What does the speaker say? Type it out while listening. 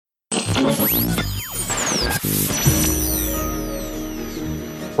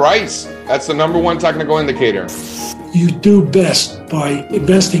Price. That's the number one technical indicator. You do best by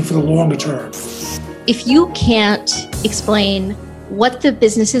investing for the longer term. If you can't explain what the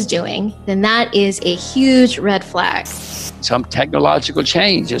business is doing, then that is a huge red flag. Some technological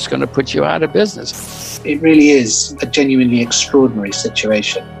change is going to put you out of business. It really is a genuinely extraordinary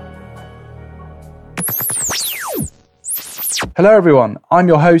situation. Hello everyone, I'm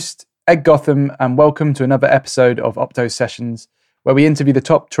your host, Ed Gotham, and welcome to another episode of Opto Sessions, where we interview the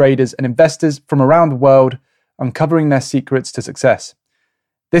top traders and investors from around the world, uncovering their secrets to success.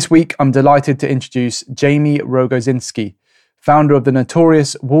 This week, I'm delighted to introduce Jamie Rogozinski, founder of the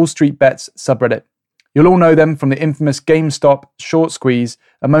notorious Wall Street Bets subreddit. You'll all know them from the infamous GameStop short squeeze,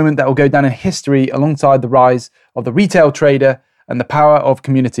 a moment that will go down in history alongside the rise of the retail trader and the power of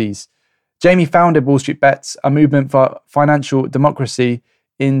communities. Jamie founded Wall Street Bets, a movement for financial democracy,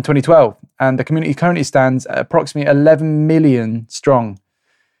 in 2012, and the community currently stands at approximately 11 million strong.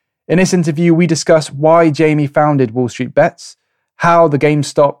 In this interview, we discuss why Jamie founded Wall Street Bets, how the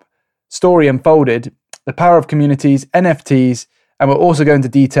GameStop story unfolded, the power of communities, NFTs, and we'll also go into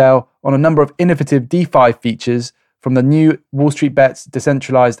detail on a number of innovative DeFi features from the new Wall Street Bets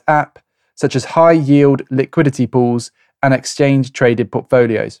decentralized app, such as high-yield liquidity pools and exchange-traded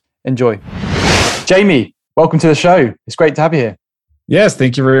portfolios. Enjoy. Jamie, welcome to the show. It's great to have you here. Yes,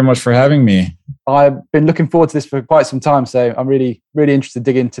 thank you very much for having me. I've been looking forward to this for quite some time, so I'm really interested to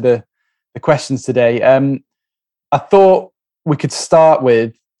dig into the questions today. I thought we could start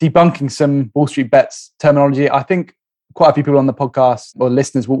with debunking some Wall Street Bets terminology. I think quite a few people on the podcast or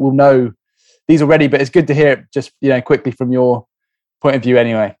listeners will know these already, but it's good to hear it just quickly from your point of view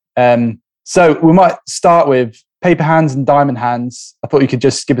anyway. So we might start with paper hands and diamond hands. I thought you could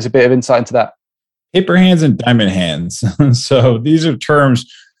just give us a bit of insight into that. Paper hands and diamond hands. So these are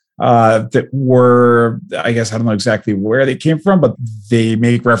terms that were, I guess, I don't know exactly where they came from, but they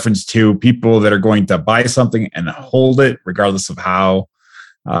make reference to people that are going to buy something and hold it regardless of how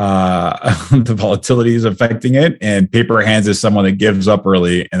the volatility is affecting it. And paper hands is someone that gives up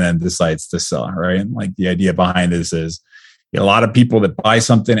early and then decides to sell, right? And like the idea behind this is a lot of people that buy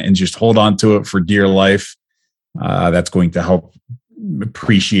something and just hold on to it for dear life. That's going to help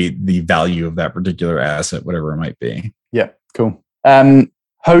appreciate the value of that particular asset, whatever it might be. Yeah, cool. HODL.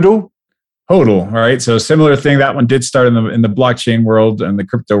 HODL, all right. So similar thing. That one did start in the blockchain world and the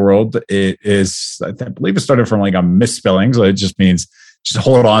crypto world. It is, I believe it started from like a misspelling. So it just means just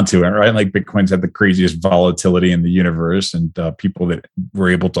hold on to it, right? Like Bitcoin's had the craziest volatility in the universe, and people that were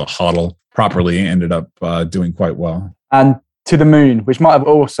able to HODL properly ended up doing quite well. And to the moon, which might have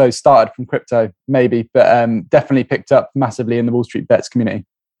also started from crypto, maybe, but definitely picked up massively in the Wall Street Bets community.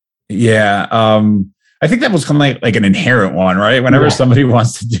 Yeah. I think that was kind of like an inherent one, right? Whenever somebody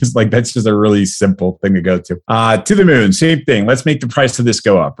wants to just that's just a really simple thing to go to. To the moon, same thing. Let's make the price of this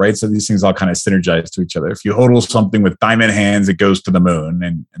go up, right? So these things all kind of synergize to each other. If you HODL something with diamond hands, it goes to the moon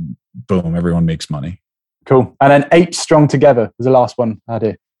and boom, everyone makes money. Cool. And then 8 strong together was the last one I had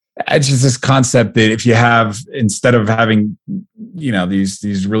here. It's just this concept that if you have, instead of having,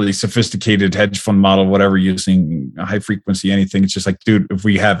 these really sophisticated hedge fund model, whatever, using high frequency, anything, it's just like, dude, if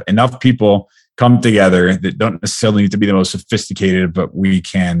we have enough people come together that don't necessarily need to be the most sophisticated, but we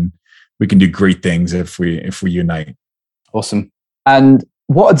can do great things if we unite. Awesome. And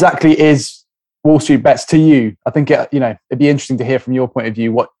what exactly is Wall Street Bets to you? I think it'd be interesting to hear from your point of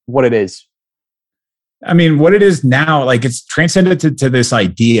view what it is. I mean, what it is now, it's transcended to this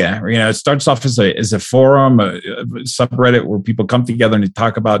idea. It starts off as a forum, a subreddit where people come together and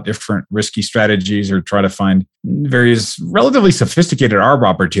talk about different risky strategies or try to find various relatively sophisticated ARB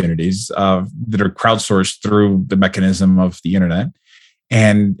opportunities that are crowdsourced through the mechanism of the internet.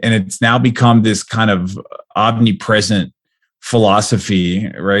 And it's now become this kind of omnipresent philosophy,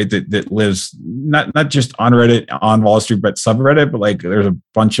 right? That lives not just on Reddit, on Wall Street Bets subreddit, but there's a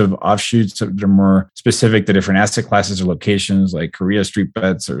bunch of offshoots that are more specific to different asset classes or locations, like Korea Street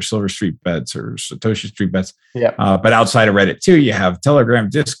Bets or Silver Street Bets or Satoshi Street Bets. Yeah. But outside of Reddit too, you have Telegram,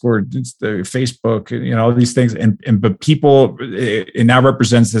 Discord, Facebook, all these things. But people, it now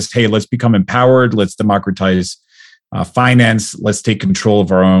represents this, hey, let's become empowered. Let's democratize finance. Let's take control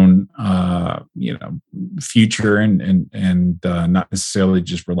of our own, future, and not necessarily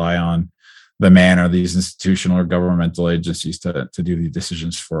just rely on the man or these institutional or governmental agencies to do the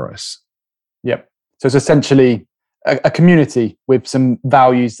decisions for us. Yep. So it's essentially a community with some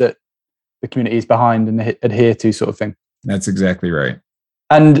values that the community is behind and adhere to, sort of thing. That's exactly right.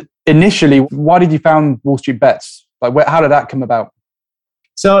 And initially, why did you found Wall Street Bets? How did that come about?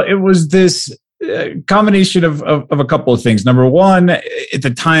 So it was this a combination of a couple of things. Number one, at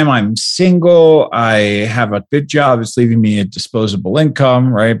the time I'm single, I have a good job. It's leaving me a disposable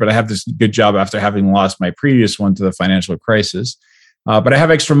income, right? But I have this good job after having lost my previous one to the financial crisis. But I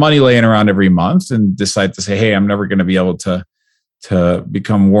have extra money laying around every month and decide to say, hey, I'm never going to be able to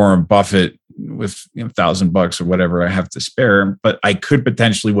become Warren Buffett with $1,000 or whatever I have to spare. But I could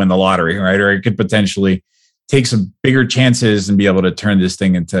potentially win the lottery, right? Or I could potentially take some bigger chances and be able to turn this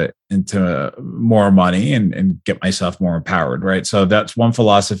thing into more money and get myself more empowered, right? So that's one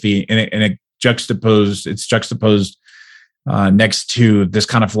philosophy, and it's juxtaposed next to this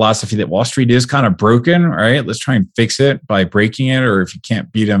kind of philosophy that Wall Street is kind of broken, right? Let's try and fix it by breaking it, or if you can't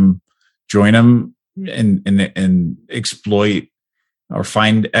beat them, join them and exploit or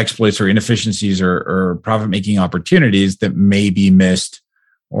find exploits or inefficiencies or profit-making opportunities that may be missed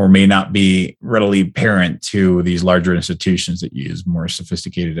or may not be readily apparent to these larger institutions that use more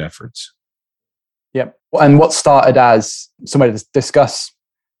sophisticated efforts. Yep. And what started as somebody to discuss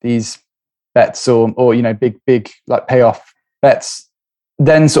these bets or big like payoff bets,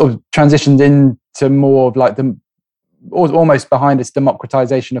 then sort of transitioned into more of like the almost behind this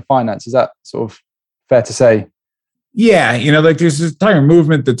democratization of finance. Is that sort of fair to say? Yeah, like there's this entire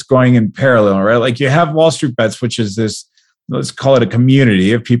movement that's going in parallel, right? Like you have Wall Street Bets, which is this, let's call it a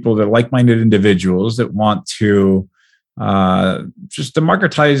community of people that are like-minded individuals that want to just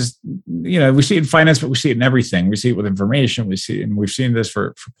democratize. We see it in finance, but we see it in everything. We see it with information. We've seen this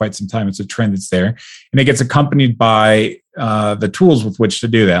for quite some time. It's a trend that's there, and it gets accompanied by the tools with which to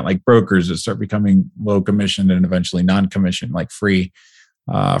do that, like brokers that start becoming low commission and eventually non-commission, like free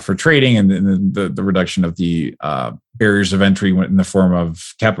for trading, and then the reduction of the barriers of entry in the form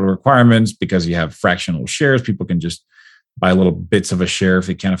of capital requirements, because you have fractional shares. People can just buy little bits of a share if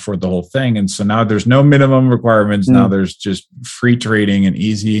they can't afford the whole thing. And so now there's no minimum requirements. Now there's just free trading and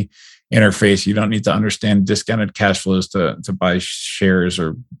easy interface. You don't need to understand discounted cash flows to buy shares,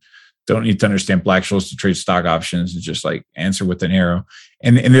 or don't need to understand Black-Scholes to trade stock options. It's just like answer with an arrow.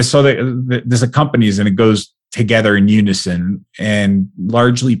 And this accompanies, and it goes together in unison, and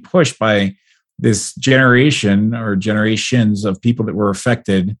largely pushed by this generation or generations of people that were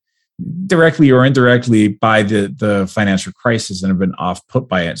affected directly or indirectly by the financial crisis and have been off-put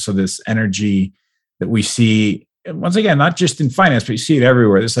by it. So this energy that we see, once again, not just in finance, but you see it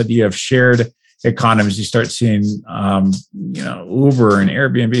everywhere, this idea of shared economies. You start seeing, Uber and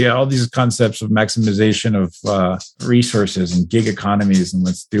Airbnb, all these concepts of maximization of resources and gig economies, and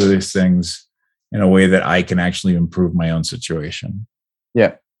let's do these things in a way that I can actually improve my own situation.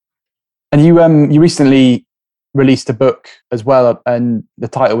 Yeah. And you recently released a book as well, and the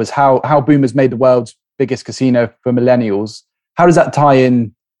title was How Boomers Made the World's Biggest Casino for Millennials. How does that tie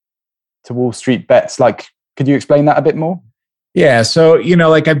in to Wall Street Bets? Like, could you explain that a bit more? Yeah. So,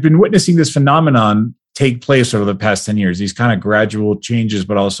 I've been witnessing this phenomenon take place over the past 10 years, these kind of gradual changes,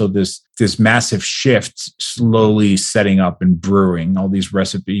 but also this massive shift slowly setting up and brewing. All these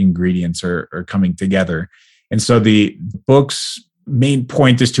recipe ingredients are coming together. And so the book's main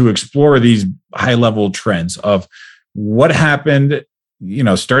point is to explore these high-level trends of what happened,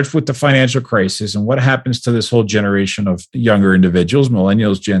 starts with the financial crisis, and what happens to this whole generation of younger individuals,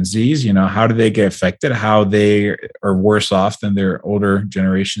 millennials, Gen Zs, how do they get affected, how they are worse off than their older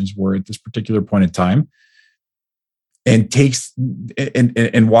generations were at this particular point in time, and takes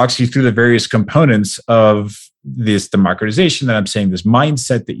and walks you through the various components of this democratization that I'm saying, this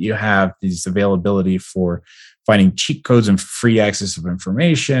mindset that you have, this availability for finding cheat codes and free access of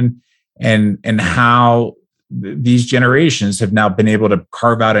information, and how these generations have now been able to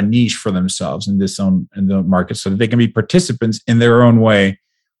carve out a niche for themselves in the market, so that they can be participants in their own way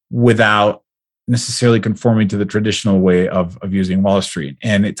without necessarily conforming to the traditional way of using Wall Street.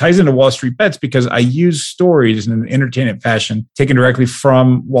 And it ties into Wall Street Bets because I use stories in an entertainment fashion taken directly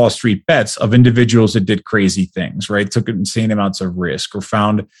from Wall Street Bets of individuals that did crazy things, right? Took insane amounts of risk, or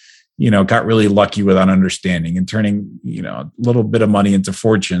found, got really lucky without understanding, and turning, a little bit of money into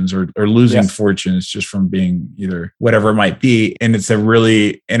fortunes, or losing fortunes just from being either whatever it might be. And it's a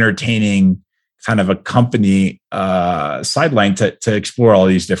really entertaining kind of a company sideline to explore all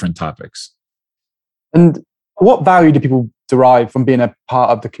these different topics. And what value do people derive from being a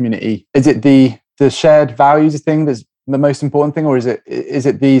part of the community? Is it the shared values thing that's the most important thing, or is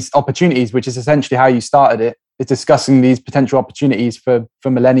it these opportunities, which is essentially how you started it? Is discussing these potential opportunities for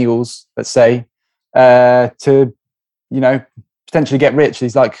millennials, let's say, to potentially get rich.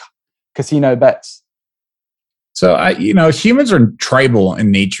 These like casino bets. So humans are tribal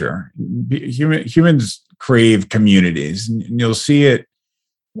in nature. Humans crave communities, and you'll see it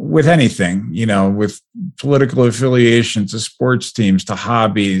with anything, with political affiliations to sports teams, to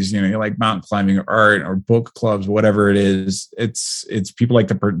hobbies, like mountain climbing or art or book clubs, whatever it is, it's people like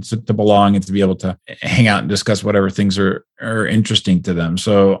to belong and to be able to hang out and discuss whatever things are interesting to them.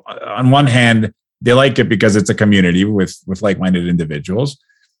 So on one hand, they like it because it's a community with like-minded individuals.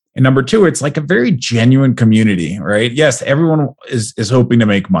 And number two, it's like a very genuine community, right? Yes, everyone is hoping to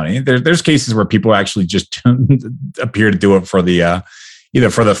make money. There's cases where people actually just appear to do it for the either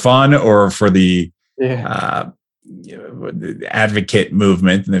for the fun or for the advocate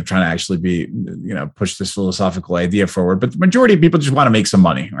movement, and they're trying to actually push this philosophical idea forward. But the majority of people just want to make some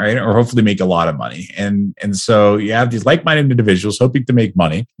money, right? Or hopefully make a lot of money. And so you have these like-minded individuals hoping to make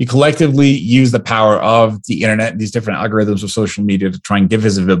money. You collectively use the power of the internet and these different algorithms of social media to try and give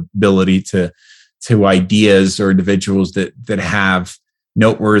visibility to ideas or individuals that have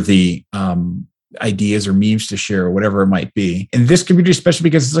noteworthy ideas or memes to share or whatever it might be. And this community, especially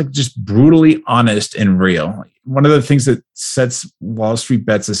because it's like just brutally honest and real. One of the things that sets Wall Street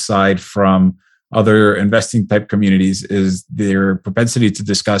Bets aside from other investing type communities is their propensity to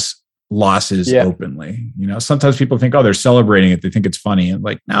discuss losses openly. Sometimes people think, they're celebrating it. They think it's funny. And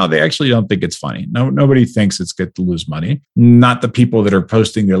no, they actually don't think it's funny. Nobody thinks it's good to lose money. Not the people that are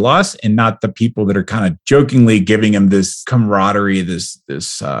posting their loss, and not the people that are kind of jokingly giving them this camaraderie, this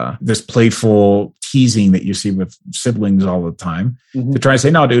playful teasing that you see with siblings all the time to try and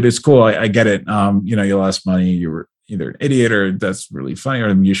say, no, dude, it's cool. I get it. You lost money. You were either an idiot or that's really funny, or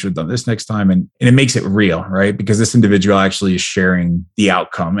you should have done this next time. And it makes it real, right? Because this individual actually is sharing the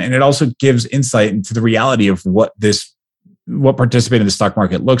outcome. And it also gives insight into the reality of what participating in the stock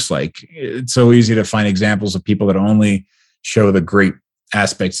market looks like. It's so easy to find examples of people that only show the great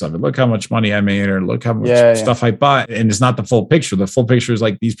aspects of it. Look how much money I made, or look how much stuff I bought. And it's not the full picture. The full picture is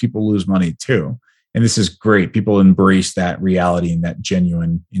these people lose money too. And this is great. People embrace that reality and that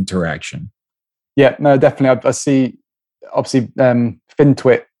genuine interaction. Yeah, no, definitely. I see, obviously,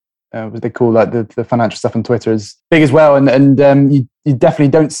 FinTwit, what they call the financial stuff on Twitter, is big as well. And you definitely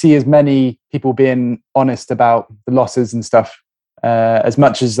don't see as many people being honest about the losses and stuff as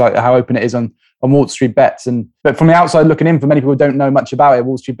much as how open it is on Wall Street Bets. But from the outside looking in, for many people who don't know much about it,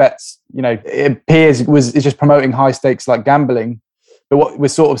 Wall Street Bets, it appears is just promoting high stakes like gambling. But what we're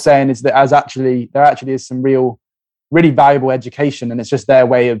sort of saying is that there actually is some really valuable education, and it's just their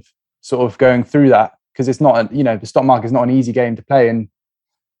way of sort of going through that, because it's not, the stock market is not an easy game to play. And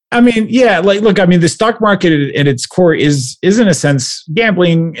the stock market at its core is in a sense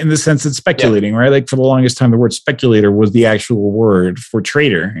gambling, in the sense it's speculating, right? For the longest time, the word speculator was the actual word for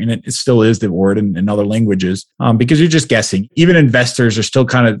trader, and it still is the word in other languages, because you're just guessing. Even investors are still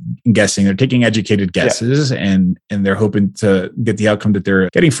kind of guessing. They're taking educated guesses, and they're hoping to get the outcome that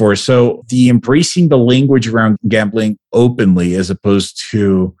they're getting for. So the embracing the language around gambling openly, as opposed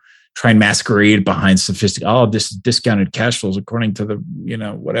to try and masquerade behind sophisticated, this is discounted cash flows according to the,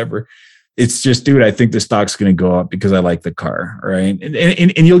 whatever. It's just, dude, I think the stock's going to go up because I like the car, right?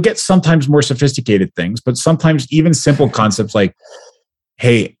 And you'll get sometimes more sophisticated things, but sometimes even simple concepts like,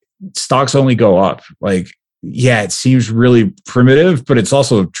 hey, stocks only go up. It seems really primitive, but it's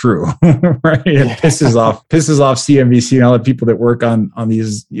also true, right? It pisses off CNBC and all the people that work on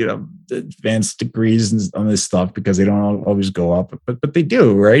these, advanced degrees and on this stuff, because they don't always go up, but they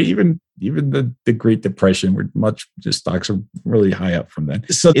do, right? Even the Great Depression, where just stocks are really high up from then.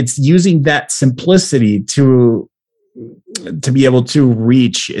 So it's using that simplicity to be able to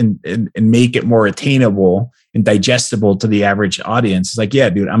reach and make it more attainable and digestible to the average audience. It's like, yeah,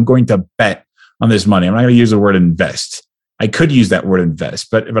 dude, I'm going to bet on this money. I'm not going to use the word invest. I could use that word invest,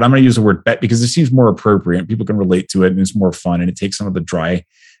 but I'm going to use the word bet because it seems more appropriate. People can relate to it, and it's more fun, and it takes some of the dry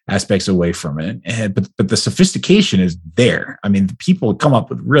aspects away from it. But the sophistication is there. I mean, the people come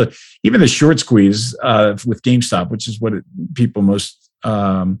up with really, even the short squeeze with GameStop, which is what people most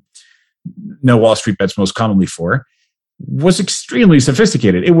know Wall Street Bets most commonly for, was extremely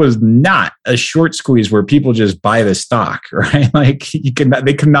sophisticated. It was not a short squeeze where people just buy the stock, right?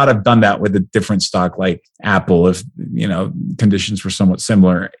 They could not have done that with a different stock like Apple if, conditions were somewhat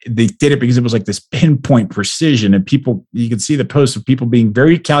similar. They did it because it was this pinpoint precision, and you could see the posts of people being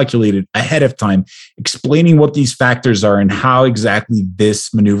very calculated ahead of time, explaining what these factors are and how exactly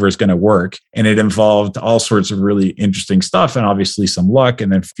this maneuver is going to work. And it involved all sorts of really interesting stuff, and obviously some luck,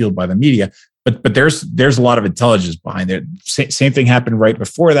 and then fueled by the media. But there's a lot of intelligence behind it. Same thing happened right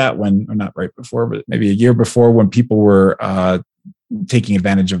before that, or not right before, but maybe a year before, when people were taking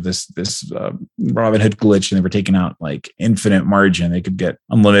advantage of this Robinhood glitch, and they were taking out infinite margin. They could get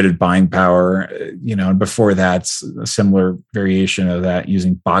unlimited buying power, and before that, a similar variation of that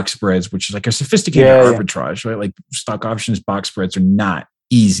using box spreads, which is a sophisticated arbitrage, right? Stock options box spreads are not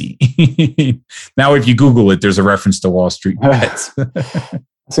easy. Now, if you Google it, there's a reference to Wall Street bets.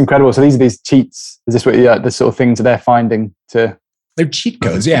 That's incredible. So these are these cheats. Is this what the sort of things that they're finding to? They're cheat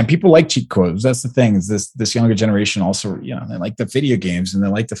codes, yeah. And people like cheat codes. That's the thing. Is this younger generation also, they like the video games and they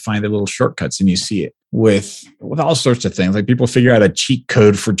like to find their little shortcuts, and you see it with all sorts of things. Like people figure out a cheat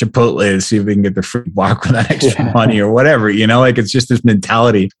code for Chipotle to see if they can get their free block with that extra money or whatever. Like it's just this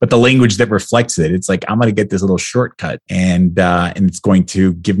mentality, but the language that reflects it. It's like I'm going to get this little shortcut, and it's going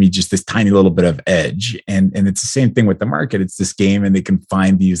to give me just this tiny little bit of edge. And it's the same thing with the market. It's this game, and they can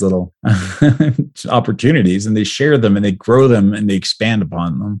find these little opportunities, and they share them, and they grow them, and they expand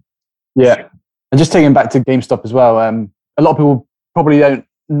upon them. Yeah, and just taking back to GameStop as well. A lot of people probably don't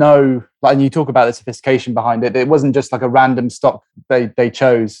know, like, and you talk about the sophistication behind it. It wasn't just like a random stock they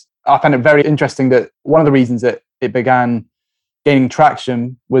chose. I found it very interesting that one of the reasons that it began gaining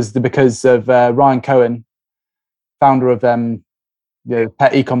traction was because of Ryan Cohen, founder of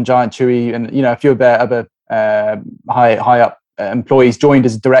pet e-com giant Chewy, and a few of their other high up employees joined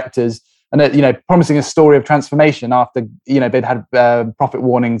as directors, and promising a story of transformation after they'd had profit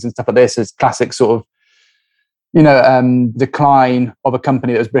warnings and stuff like this, as classic sort of decline of a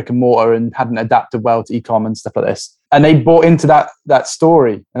company that was brick and mortar and hadn't adapted well to e-com and stuff like this. And they bought into that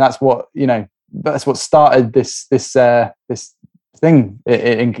story, and that's what started this thing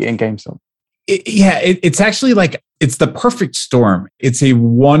in GameStop. It's actually like it's the perfect storm. It's a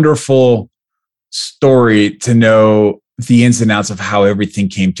wonderful story to know the ins and outs of how everything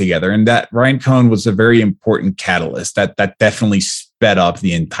came together, and that Ryan Cohen was a very important catalyst that definitely sped up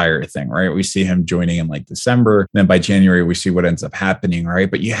the entire thing, right? We see him joining in like December, then by January we see what ends up happening,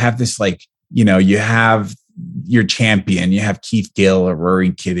 right? But you have this you have your champion, you have Keith Gill or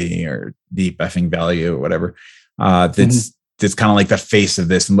Roaring Kitty or Deep Effing Value or whatever, that's kind of like the face of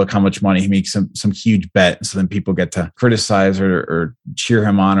this, and look how much money he makes, some huge bet. So then people get to criticize or cheer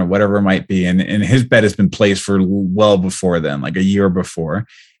him on or whatever it might be. And his bet has been placed for well before then, like a year before.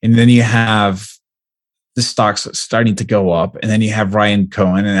 And then you have the stocks starting to go up, and then you have Ryan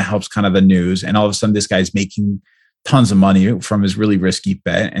Cohen, and it helps kind of the news. And all of a sudden this guy's making tons of money from his really risky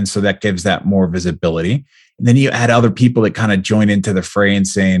bet. And so that gives that more visibility. And then you add other people that kind of join into the fray and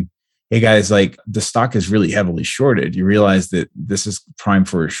saying, hey guys, like the stock is really heavily shorted. You realize that this is prime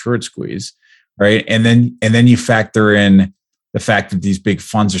for a short squeeze, right? And then you factor in the fact that these big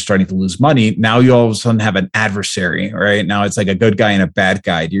funds are starting to lose money. Now you all of a sudden have an adversary, right? Now it's like a good guy and a bad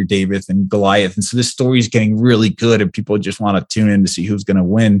guy. You're David and Goliath. And so this story is getting really good, and people just want to tune in to see who's going to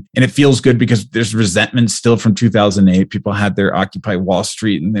win. And it feels good because there's resentment still from 2008. People had their Occupy Wall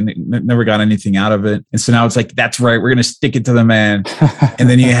Street and then it never got anything out of it. And so now it's like, that's right, we're going to stick it to the man. And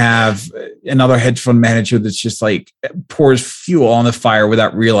then you have another hedge fund manager that's just like pours fuel on the fire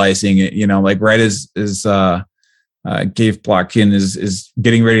without realizing it, like right as Gabe Plotkin is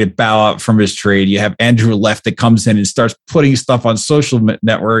getting ready to bow out from his trade. You have Andrew Left that comes in and starts putting stuff on social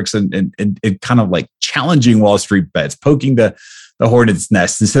networks and kind of like challenging Wall Street bets, poking the hornet's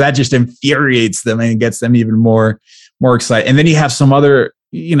nest. And so that just infuriates them and gets them even more excited. And then you have some other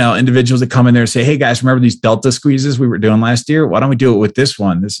individuals that come in there and say, hey guys, remember these delta squeezes we were doing last year? Why don't we do it with this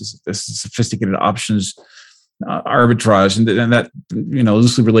one? This is sophisticated options arbitrage, and that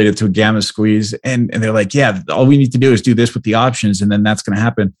loosely related to a gamma squeeze, and they're like, yeah, all we need to do is do this with the options, and then that's going to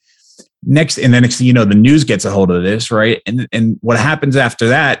happen next. And then next thing you know, the news gets a hold of this, right? And what happens after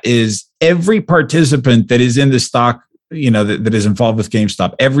that is every participant that is in the stock, that is involved with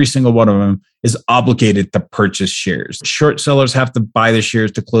GameStop, every single one of them is obligated to purchase shares. Short sellers have to buy the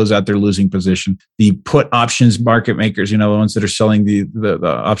shares to close out their losing position. The put options market makers, the ones that are selling the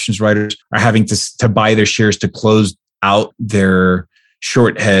options writers, are having to buy their shares to close out their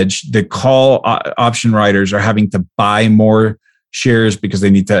short hedge. The call option writers are having to buy more shares because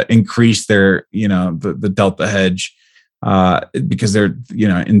they need to increase their, the delta hedge. Because they're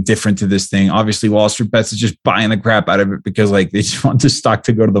indifferent to this thing. Obviously, Wall Street Bets is just buying the crap out of it because they just want the stock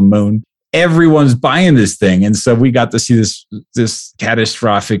to go to the moon. Everyone's buying this thing, and so we got to see this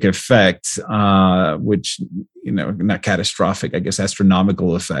catastrophic effect, which not catastrophic, I guess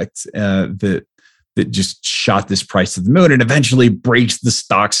astronomical effect that just shot this price to the moon and eventually breaks the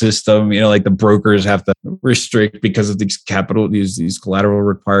stock system. Like the brokers have to restrict because of these collateral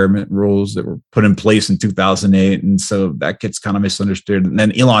requirement rules that were put in place in 2008. And so that gets kind of misunderstood. And then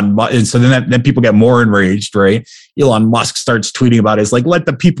then people get more enraged, right? Elon Musk starts tweeting about it. It's like, let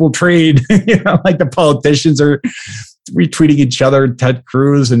the people trade. Like the politicians are retweeting each other. Ted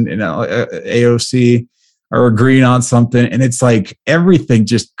Cruz and AOC are agreeing on something, and it's like everything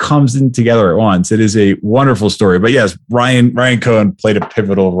just comes in together at once. It is a wonderful story. But yes, Ryan Cohen played a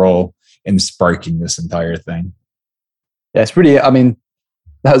pivotal role in sparking this entire thing. Yeah, it's really,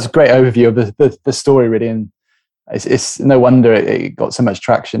 That was a great overview of the story, really, and it's no wonder it got so much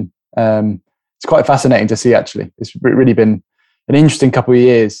traction. It's quite fascinating to see, actually. It's really been an interesting couple of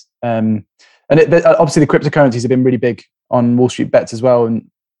years. And obviously the cryptocurrencies have been really big on Wall Street Bets as well. And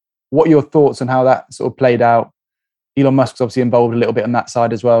what are your thoughts on how that sort of played out? Elon Musk's obviously involved a little bit on that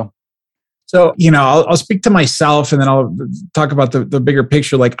side as well. So, I'll speak to myself and then I'll talk about the bigger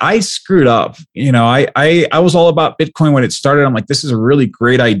picture. Like, I screwed up. I was all about Bitcoin when it started. I'm like, this is a really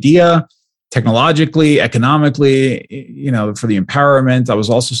great idea, technologically, economically, for the empowerment. I was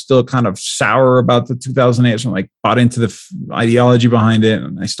also still kind of sour about the 2008. So I bought into the ideology behind it,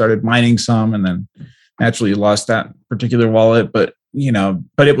 and I started mining some, and then naturally lost that particular wallet. But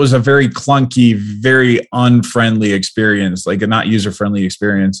it was a very clunky, very unfriendly experience, like a not user-friendly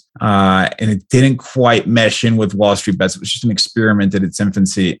experience. And it didn't quite mesh in with Wall Street Bets. It was just an experiment at its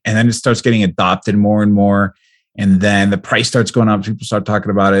infancy. And then it starts getting adopted more and more. And then the price starts going up. People start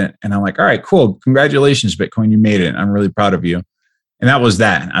talking about it. And I'm like, all right, cool. Congratulations, Bitcoin. You made it. I'm really proud of you. And that was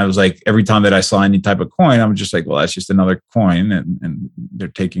that. I was like, every time that I saw any type of coin, I'm just like, well, that's just another coin. And they're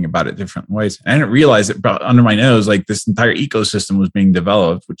taking about it different ways. And I didn't realize it under my nose, like this entire ecosystem was being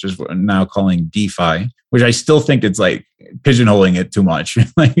developed, which is what I'm now calling DeFi, which I still think it's like pigeonholing it too much.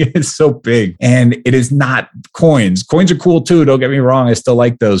 Like, it's so big, and it is not coins. Coins are cool too. Don't get me wrong. I still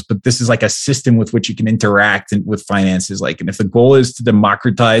like those, but this is like a system with which you can interact with finances. Like, and if the goal is to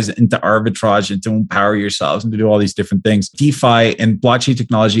democratize and to arbitrage and to empower yourselves and to do all these different things, DeFi and blockchain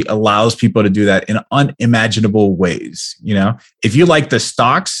technology allows people to do that in unimaginable ways. If you like the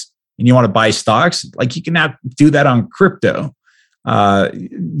stocks and you want to buy stocks, like, you can now do that on crypto.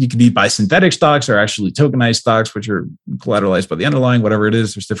 You can buy synthetic stocks or actually tokenized stocks, which are collateralized by the underlying, whatever it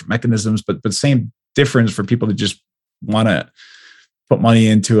is. There's different mechanisms, but same difference for people that just want to put money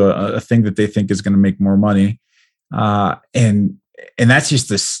into a thing that they think is going to make more money. And that's just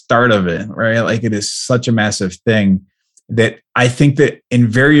the start of it, right? Like, it is such a massive thing that I think that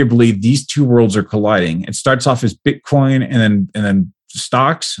invariably these two worlds are colliding. It starts off as Bitcoin and then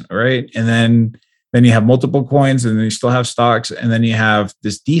stocks, right? And then you have multiple coins, and then you still have stocks, and then you have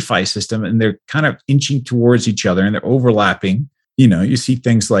this DeFi system, and they're kind of inching towards each other, and they're overlapping. You see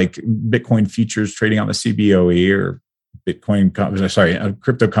things like Bitcoin futures trading on the CBOE, or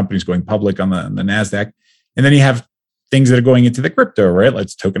crypto companies going public on the NASDAQ. And then you have things that are going into the crypto, right?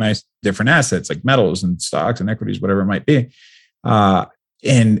 Let's tokenize different assets like metals and stocks and equities, whatever it might be.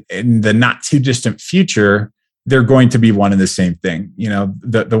 In the not too distant future, they're going to be one and the same thing.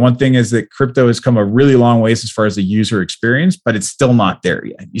 The one thing is that crypto has come a really long ways as far as the user experience, but it's still not there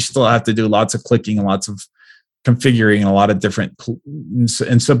yet. You still have to do lots of clicking and lots of configuring and a lot of different,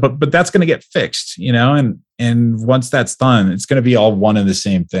 but that's going to get fixed, and once that's done, it's going to be all one and the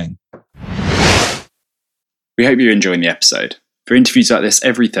same thing. We hope you're enjoying the episode. For interviews like this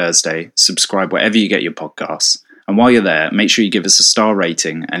every Thursday, subscribe wherever you get your podcasts. And while you're there, make sure you give us a star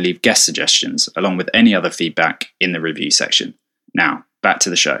rating and leave guest suggestions along with any other feedback in the review section. Now, back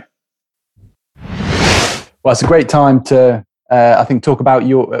to the show. Well, it's a great time to, I think, talk about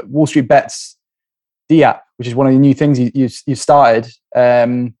your Wall Street Bets DApp, which is one of the new things you started,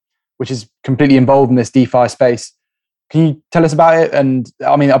 which is completely involved in this DeFi space. Can you tell us about it? And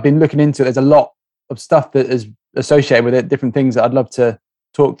I mean, I've been looking into it. There's a lot of stuff that is associated with it, different things that I'd love to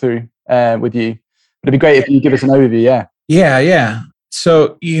talk through with you. It'd be great if you give us an overview. Yeah.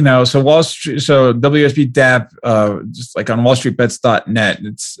 So, WSB DApp, just like on wallstreetbets.net,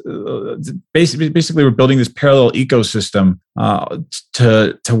 it's basically we're building this parallel ecosystem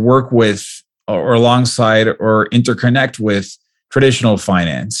to work with or alongside or interconnect with traditional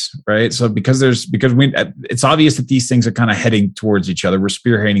finance, right? So because it's obvious that these things are kind of heading towards each other. We're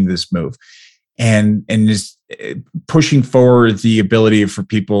spearheading this move. And just pushing forward the ability for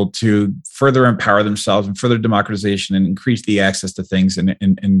people to further empower themselves and further democratization and increase the access to things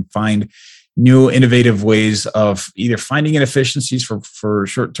and find new innovative ways of either finding inefficiencies for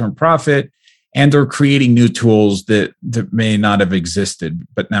short-term profit and or creating new tools that may not have existed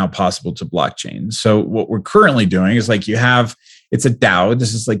but now possible to blockchain. So what we're currently doing is it's a DAO.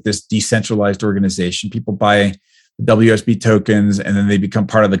 This is like this decentralized organization. People buy WSB tokens, and then they become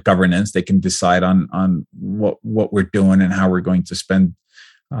part of the governance. They can decide on what we're doing and how we're going to spend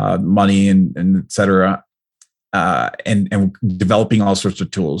money and et cetera, and developing all sorts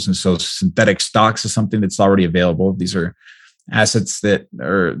of tools. And so synthetic stocks is something that's already available. These are assets that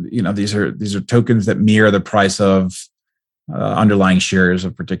are, these are tokens that mirror the price of underlying shares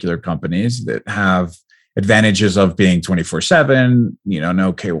of particular companies that have advantages of being 24/7,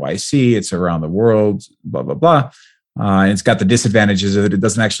 no KYC, it's around the world, blah, blah, blah. And it's got the disadvantages of it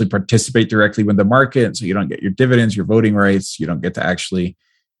doesn't actually participate directly with the market. So you don't get your dividends, your voting rights. You don't get to actually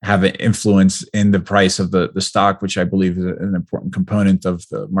have an influence in the price of the stock, which I believe is an important component of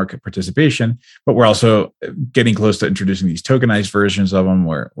the market participation. But we're also getting close to introducing these tokenized versions of them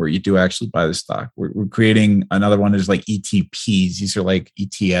where you do actually buy the stock. We're creating another one is like ETPs. These are like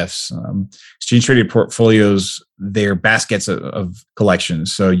ETFs, exchange traded portfolios. They're baskets of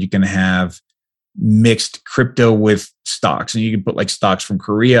collections. So you can have mixed crypto with stocks, and you can put like stocks from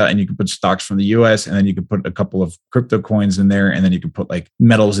Korea, and you can put stocks from the US, and then you can put a couple of crypto coins in there, and then you can put like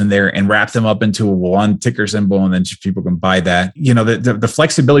metals in there and wrap them up into one ticker symbol, and then just people can buy that. You know, the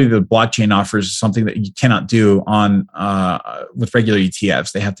flexibility that the blockchain offers is something that you cannot do on with regular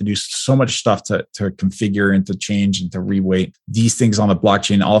ETFs. They have to do so much stuff to configure and to change and to reweight. These things on the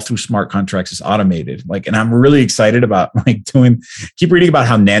blockchain all through smart contracts is automated. Like, and I'm really excited about like keep reading about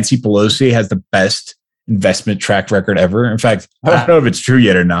how Nancy Pelosi has the best investment track record ever. In fact, I don't know if it's true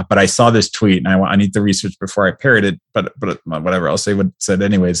yet or not, but I saw this tweet and I need to research before I parrot it, but whatever, I'll say what it said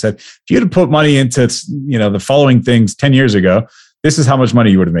anyway. It said, if you had to put money into, the following things 10 years ago, this is how much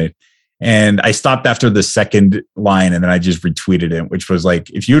money you would have made. And I stopped after the second line, and then I just retweeted it, which was like,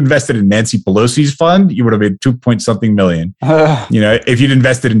 if you invested in Nancy Pelosi's fund, you would have made 2-point-something million. If you'd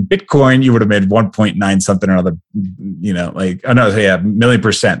invested in Bitcoin, you would have made 1.9 something or other,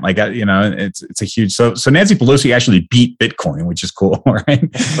 million%. Like, it's a huge, so Nancy Pelosi actually beat Bitcoin, which is cool, right?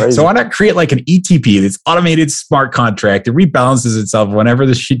 So why not create like an ETP, this automated smart contract? It rebalances itself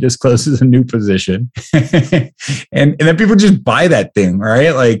whenever she discloses a new position. and then people just buy that thing,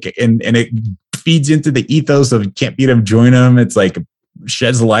 right? Like, and it feeds into the ethos of can't beat them, join them. It's like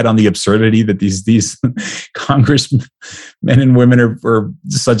sheds light on the absurdity that these congressmen and women are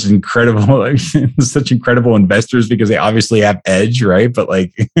such incredible investors because they obviously have edge, right? But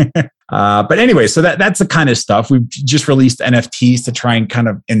like, but anyway, so that's the kind of stuff. We've just released NFTs to try and kind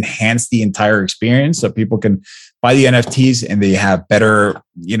of enhance the entire experience so people can buy the NFTs and they have better,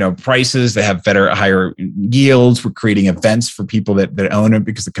 prices. They have higher yields. We're creating events for people that own it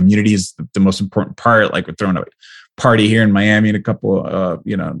because the community is the most important part. Like we're throwing a party here in Miami in a couple,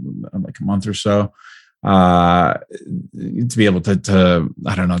 like a month or so, to be able to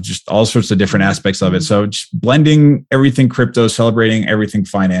I don't know, just all sorts of different aspects of it. So just blending everything crypto, celebrating everything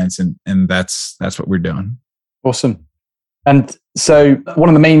finance, and that's what we're doing. Awesome. And so one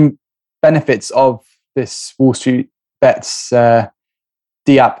of the main benefits of this Wall Street Bets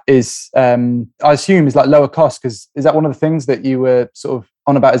DApp is, I assume, is like lower cost, because is that one of the things that you were sort of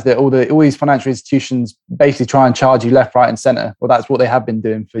on about, is that all these financial institutions basically try and charge you left, right, and center? Well, that's what they have been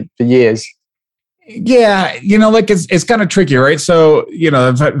doing for years. Yeah, it's kind of tricky, right? So,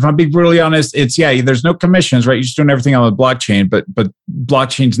 if I'm being brutally honest, there's no commissions, right? You're just doing everything on the blockchain, but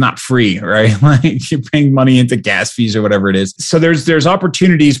blockchain's not free, right? Like you're paying money into gas fees or whatever it is. So there's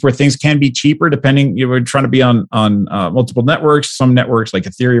opportunities where things can be cheaper depending. We're trying to be on multiple networks. Some networks like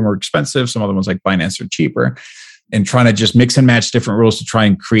Ethereum are expensive. Some other ones like Binance are cheaper. And trying to just mix and match different rules to try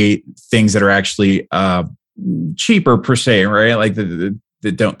and create things that are actually cheaper per se, right? Like that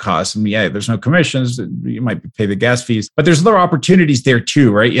don't cost. And there's no commissions. You might pay the gas fees, but there's other opportunities there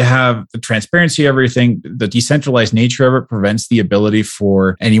too, right? You have the transparency of everything. The decentralized nature of it prevents the ability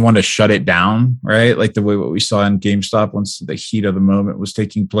for anyone to shut it down, right? Like the way what we saw in GameStop once the heat of the moment was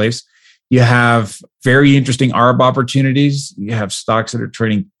taking place. You have very interesting ARB opportunities. You have stocks that are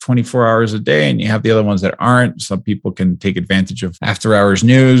trading 24 hours a day, and you have the other ones that aren't. Some people can take advantage of after hours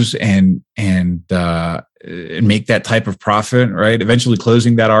news and make that type of profit, right? Eventually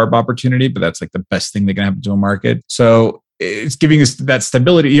closing that ARB opportunity, but that's like the best thing that can happen to a market. So it's giving us that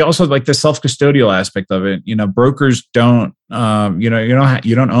stability. You also like the self-custodial aspect of it. Brokers don't, you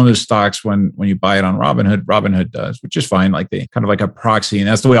don't own the stocks when you buy it on Robinhood. Robinhood does, which is fine. Like they kind of like a proxy, and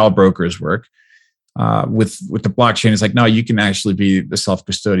that's the way all brokers work. With the blockchain, it's like, no, you can actually be the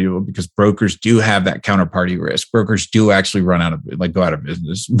self-custodial because brokers do have that counterparty risk. Brokers do actually go out of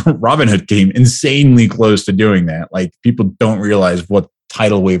business. Robinhood came insanely close to doing that. Like people don't realize what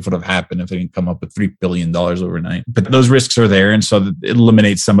tidal wave would have happened if they didn't come up with $3 billion overnight. But those risks are there, and so it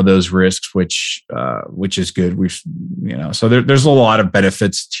eliminates some of those risks, which is good. So there's a lot of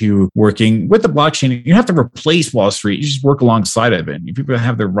benefits to working with the blockchain. You don't have to replace Wall Street; you just work alongside of it. People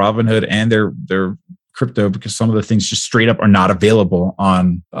have their Robinhood and their crypto because some of the things just straight up are not available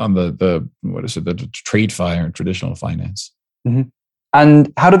on the TradeFi or traditional finance. Mm-hmm.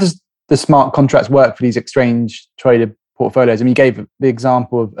 And how does the smart contracts work for these exchange traded portfolios? I mean, you gave the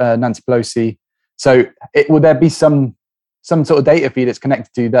example of Nancy Pelosi. So will there be some sort of data feed that's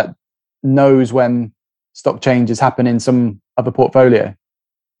connected to that knows when stock changes happen in some other portfolio?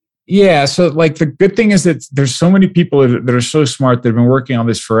 Yeah. So like the good thing is that there's so many people that are so smart that have been working on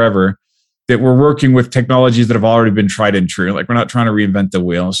this forever that we're working with technologies that have already been tried and true. Like we're not trying to reinvent the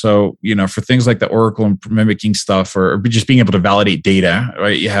wheel. So, for things like the Oracle and mimicking stuff, or just being able to validate data,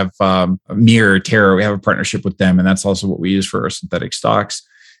 right? You have Mirror, Terra, we have a partnership with them, and that's also what we use for our synthetic stocks.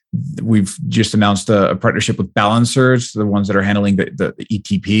 We've just announced a partnership with Balancers, the ones that are handling the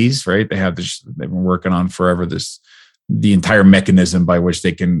ETPs, right? They've been working on forever the entire mechanism by which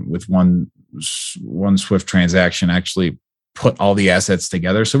they can, with one Swift transaction, actually put all the assets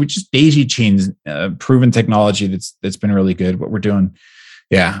together. So we just daisy chains proven technology that's been really good. What we're doing,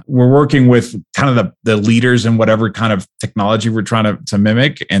 we're working with kind of the leaders in whatever kind of technology we're trying to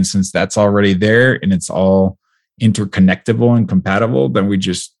mimic. And since that's already there and it's all interconnectable and compatible, then we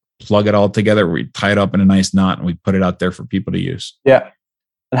just plug it all together. We tie it up in a nice knot and we put it out there for people to use. Yeah.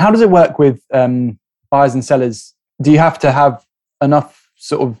 And how does it work with buyers and sellers? Do you have to have enough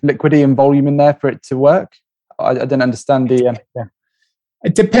sort of liquidity and volume in there for it to work? I don't understand the.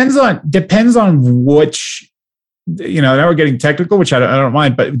 It depends on which. Now we're getting technical, which I don't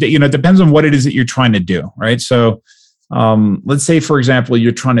mind, but it depends on what it is that you're trying to do, right? So, let's say, for example,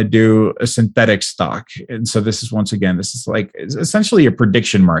 you're trying to do a synthetic stock, and so this is it's essentially a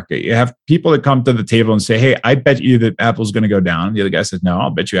prediction market. You have people that come to the table and say, "Hey, I bet you that Apple's going to go down." The other guy says, "No,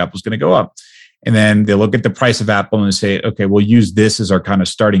 I'll bet you Apple's going to go up." And then they look at the price of Apple and say, "Okay, we'll use this as our kind of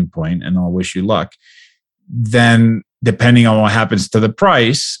starting point, and I'll wish you luck." Then, depending on what happens to the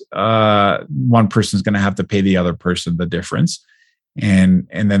price, one person is going to have to pay the other person the difference, and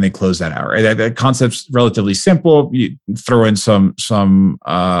then they close that out. Right? That concept's relatively simple. You throw in some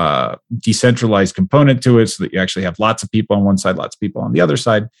decentralized component to it, so that you actually have lots of people on one side, lots of people on the other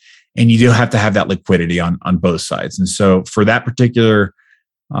side, and you do have to have that liquidity on both sides. And so, for that particular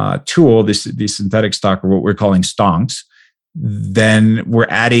tool, the synthetic stock, or what we're calling stonks, then we're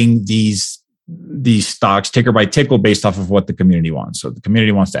adding these stocks ticker by ticker based off of what the community wants. So the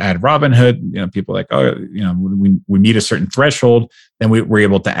community wants to add Robinhood. People are like, we meet a certain threshold, then we're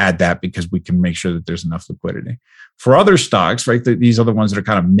able to add that because we can make sure that there's enough liquidity. For other stocks, right, these are the ones that are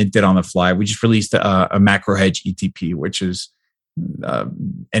kind of minted on the fly. We just released a macro hedge ETP, which is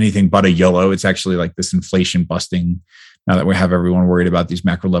anything but a YOLO. It's actually like this inflation busting. Now that we have everyone worried about these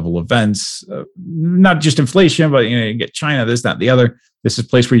macro level events, not just inflation, but you get China, this, that, the other. This is a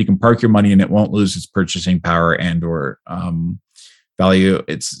place where you can park your money and it won't lose its purchasing power and or value.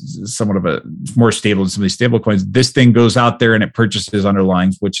 It's somewhat of a more stable than some of these stable coins. This thing goes out there and it purchases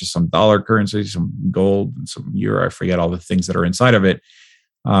underlying, which is some dollar currency, some gold, and some euro. I forget all the things that are inside of it.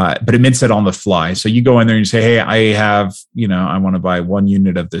 But it mints it on the fly. So you go in there and you say, "Hey, I have, I want to buy 1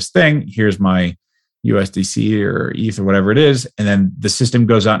 unit of this thing. Here's my USDC or ETH or whatever it is." And then the system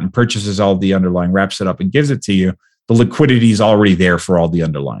goes out and purchases all the underlying, wraps it up and gives it to you. The liquidity is already there for all the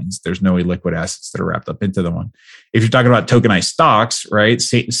underlyings. There's no illiquid assets that are wrapped up into the one. If you're talking about tokenized stocks, right?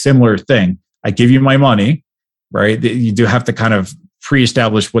 Similar thing. I give you my money, right? You do have to kind of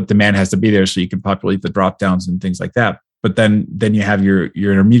pre-establish what demand has to be there so you can populate the drop downs and things like that. But then you have your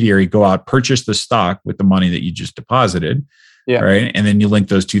intermediary go out, purchase the stock with the money that you just deposited. Yeah. Right. And then you link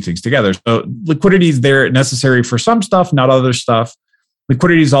those two things together. So liquidity is there, necessary for some stuff, not other stuff.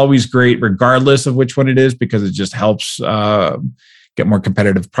 Liquidity is always great, regardless of which one it is, because it just helps get more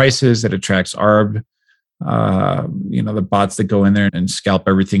competitive prices. It attracts ARB, the bots that go in there and scalp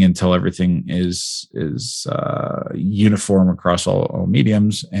everything until everything is uniform across all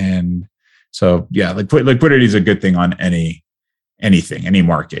mediums. And so, yeah, liquidity is a good thing on anything, any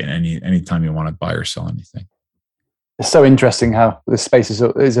market, any time you want to buy or sell anything. It's so interesting how this space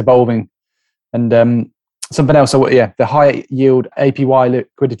is evolving. And something else, the high yield APY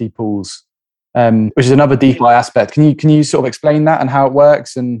liquidity pools, which is another DeFi aspect. Can you sort of explain that and how it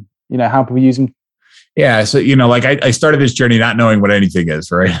works and how people use them? Yeah, so I started this journey not knowing what anything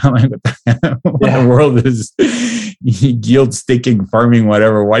is, right? What the world is yield staking, farming,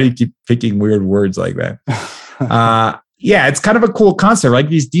 whatever. Why do you keep picking weird words like that? Yeah, it's kind of a cool concept. Like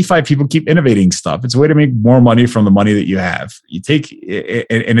these DeFi people keep innovating stuff. It's a way to make more money from the money that you have. You take it,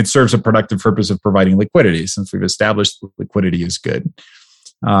 and it serves a productive purpose of providing liquidity. Since we've established liquidity is good,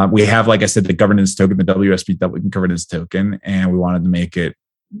 we have, like I said, the governance token, the WSP governance token, and we wanted to make it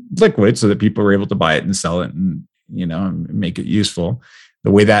liquid so that people were able to buy it and sell it, and make it useful.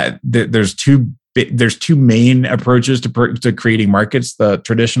 The way that there's two main approaches to creating markets. The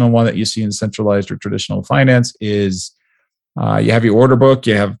traditional one that you see in centralized or traditional finance is you have your order book,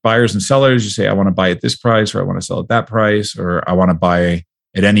 you have buyers and sellers. You say, I want to buy at this price, or I want to sell at that price, or I want to buy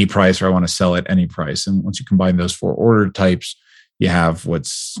at any price, or I want to sell at any price. And once you combine those 4 order types, you have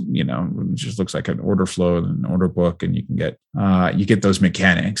what's, just looks like an order flow and an order book, and you can get those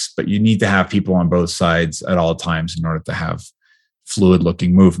mechanics. But you need to have people on both sides at all times in order to have fluid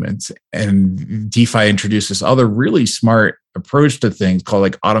looking movements. And DeFi introduced this other really smart approach to things called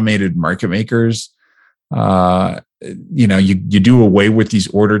like automated market makers. You do away with these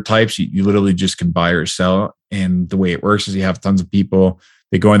order types. You literally just can buy or sell. And the way it works is you have tons of people.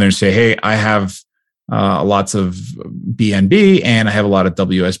 They go in there and say, hey, I have lots of BNB and I have a lot of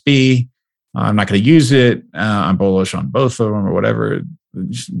WSB. I'm not going to use it. I'm bullish on both of them or whatever.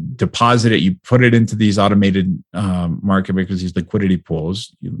 Just deposit it. You put it into these automated market makers, these liquidity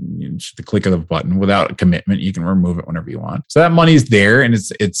pools. You just the click of the button without a commitment. You can remove it whenever you want. So that money's there, and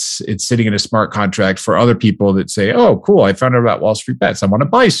it's sitting in a smart contract for other people that say, "Oh, cool! I found out about Wall Street Bets. I want to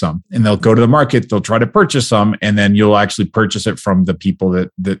buy some." And they'll go to the market. They'll try to purchase some, and then you'll actually purchase it from the people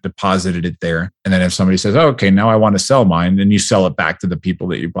that deposited it there. And then if somebody says, "Oh, okay, now I want to sell mine," then you sell it back to the people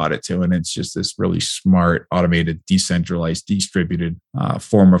that you bought it to, and it's just this really smart, automated, decentralized, distributed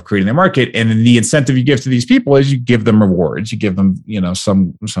form of creating the market. And then the incentive you give to these people is you give them rewards. You give them,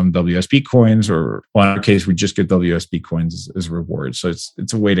 some WSB coins, or in our case, we just get WSB coins as rewards. So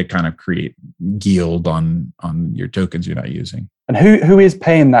it's a way to kind of create yield on your tokens you're not using. And who is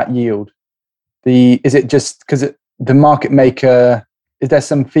paying that yield? Is it just because the market maker? Is there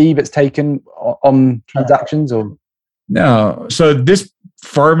some fee that's taken on transactions or? No. So this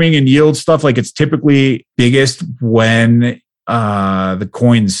farming and yield stuff, like it's typically biggest when the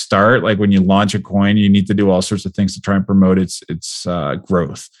coins start. Like when you launch a coin, you need to do all sorts of things to try and promote its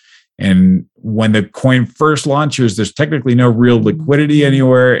growth. And when the coin first launches, there's technically no real liquidity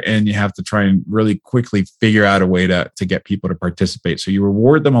anywhere, and you have to try and really quickly figure out a way to get people to participate. So you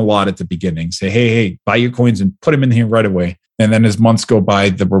reward them a lot at the beginning. Say, hey, buy your coins and put them in here right away. And then as months go by,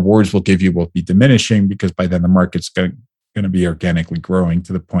 the rewards we'll give you will be diminishing, because by then the market's going to be organically growing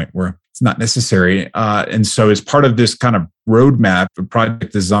to the point where it's not necessary. And so as part of this kind of roadmap, the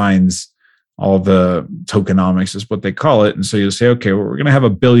project designs all the tokenomics is what they call it. And so you'll say, okay, well, we're going to have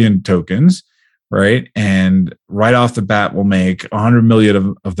 1 billion tokens, right? And right off the bat, we'll make 100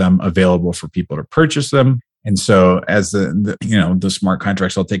 million of them available for people to purchase them. And so as the smart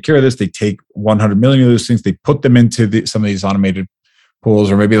contracts will take care of this, they take 100 million of those things, they put them into some of these automated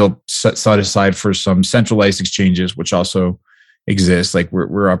pools, or maybe they'll set aside for some centralized exchanges, which also exist. Like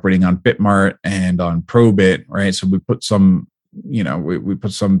we're operating on Bitmart and on Probit, right? So we put some, we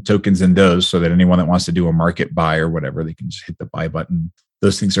put some tokens in those so that anyone that wants to do a market buy or whatever, they can just hit the buy button.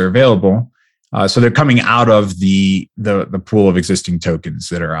 Those things are available. So they're coming out of the pool of existing tokens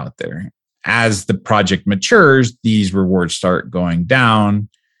that are out there. As the project matures, these rewards start going down,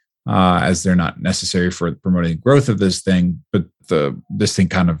 as they're not necessary for promoting the growth of this thing, but this thing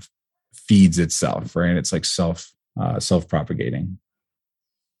kind of feeds itself, right? It's like self-propagating.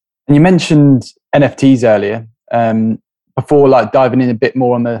 And you mentioned NFTs earlier. Before like diving in a bit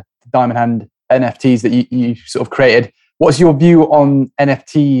more on the Diamond Hand NFTs that you sort of created, what's your view on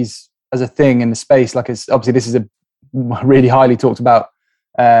NFTs as a thing in the space? Like, it's obviously this is a really highly talked about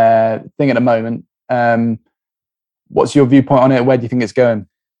thing at the moment. What's your viewpoint on it? Where do you think it's going?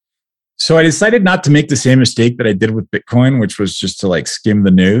 So I decided not to make the same mistake that I did with Bitcoin, which was just to like skim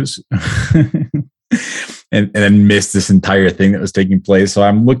the news and then miss this entire thing that was taking place. So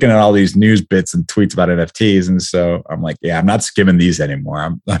I'm looking at all these news bits and tweets about NFTs. And so I'm like, yeah, I'm not skimming these anymore.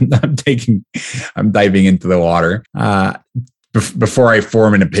 I'm diving into the water before I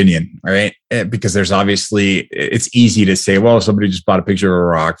form an opinion, right? Because there's obviously, it's easy to say, well, somebody just bought a picture of a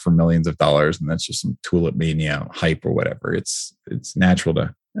rock for millions of dollars and that's just some tulip mania hype or whatever. It's natural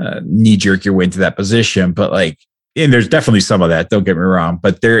to knee jerk your way into that position, but like, and there's definitely some of that, don't get me wrong,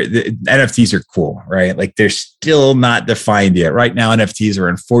 but the NFTs are cool, right? Like they're still not defined yet. Right now, NFTs are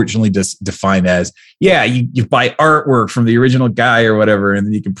unfortunately just defined as, yeah, you buy artwork from the original guy or whatever, and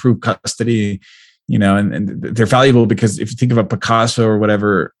then you can prove custody, and they're valuable because if you think of a Picasso or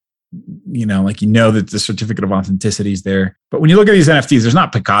whatever, that the certificate of authenticity is there. But when you look at these NFTs, there's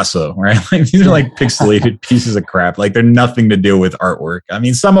not Picasso, right? Like these are like pixelated pieces of crap. Like they're nothing to do with artwork. I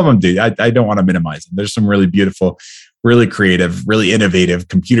mean, some of them do. I don't want to minimize them. There's some really beautiful, really creative, really innovative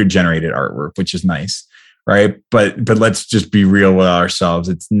computer generated artwork, which is nice, right? But let's just be real with ourselves.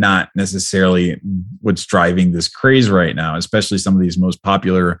 It's not necessarily what's driving this craze right now, especially some of these most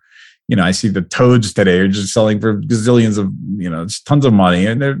popular. I see the toads today are just selling for gazillions of, it's tons of money,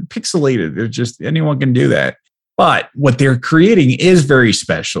 and they're pixelated. They're just, anyone can do that. But what they're creating is very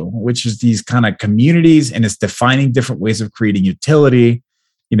special, which is these kind of communities, and it's defining different ways of creating utility.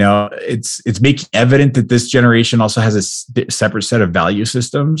 It's making evident that this generation also has a separate set of value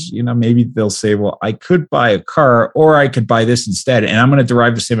systems. Maybe they'll say, well, I could buy a car or I could buy this instead, and I'm going to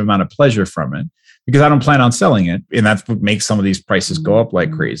derive the same amount of pleasure from it because I don't plan on selling it. And that's what makes some of these prices go up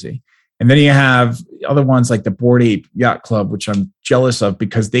like crazy. And then you have other ones like the Bored Ape Yacht Club, which I'm jealous of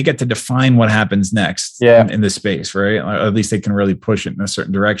because they get to define what happens next in this space, right? Or at least they can really push it in a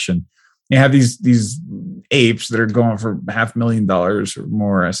certain direction. You have these apes that are going for $500,000 or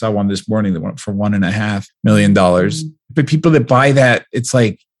more. I saw one this morning that went for $1.5 million. But people that buy that, it's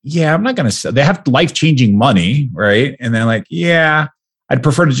like, yeah, I'm not going to sell. They have life-changing money, right? And they're like, yeah, I'd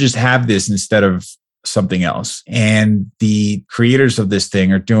prefer to just have this instead of something else. And the creators of this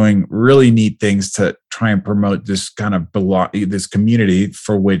thing are doing really neat things to try and promote this kind of this community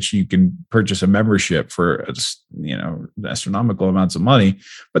for which you can purchase a membership for, astronomical amounts of money.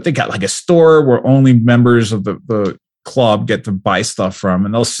 But they got like a store where only members of the club get to buy stuff from,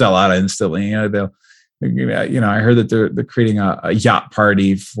 and they'll sell out instantly. I heard that they're creating a yacht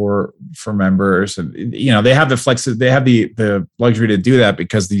party for members, and they have the luxury to do that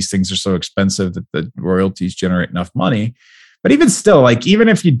because these things are so expensive that the royalties generate enough money. But even still, like even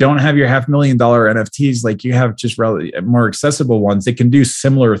if you don't have your $500,000 NFTs, like you have just more accessible ones that can do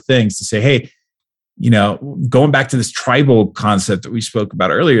similar things to say, hey, going back to this tribal concept that we spoke about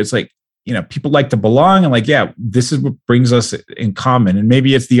earlier, it's like, people like to belong, and like, yeah, this is what brings us in common. And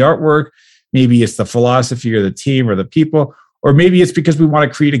maybe it's the artwork. Maybe it's the philosophy or the team or the people, or maybe it's because we want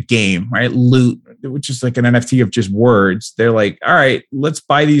to create a game, right? Loot, which is like an NFT of just words. They're like, all right, let's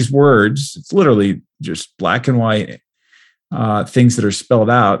buy these words. It's literally just black and white things that are spelled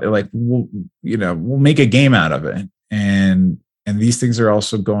out. They're like, we'll make a game out of it. And these things are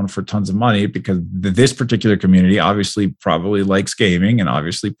also going for tons of money because this particular community obviously probably likes gaming and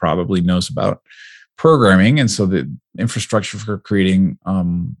obviously probably knows about programming. And so the infrastructure for creating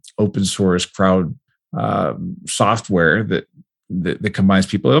open source crowd software that combines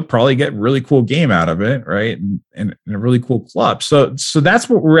people, it'll probably get a really cool game out of it, right? And a really cool club. So that's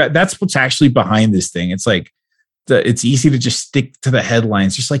what we're at. That's what's actually behind this thing. It's like it's easy to just stick to the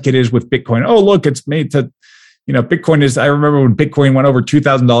headlines, just like it is with Bitcoin. Oh, look, it's made to, Bitcoin is. I remember when Bitcoin went over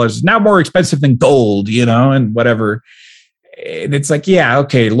 $2,000. It's now more expensive than gold, and whatever. And it's like, yeah,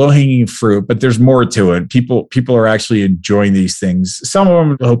 okay, low-hanging fruit, but there's more to it. People are actually enjoying these things. Some of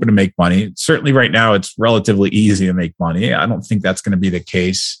them are hoping to make money. Certainly right now, it's relatively easy to make money. I don't think that's going to be the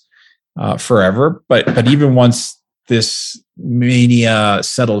case forever. But even once this mania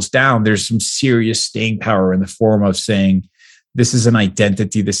settles down, there's some serious staying power in the form of saying, this is an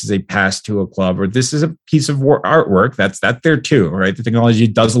identity, this is a pass to a club, or this is a piece of artwork. That's there too, right? The technology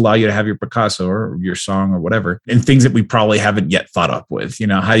does allow you to have your Picasso or your song or whatever, and things that we probably haven't yet thought up with.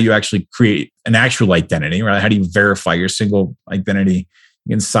 How do you actually create an actual identity, right? How do you verify your single identity?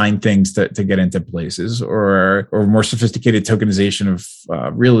 You can sign things to get into places, or more sophisticated tokenization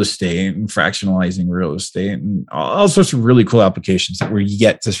of real estate and fractionalizing real estate, and all sorts of really cool applications that we're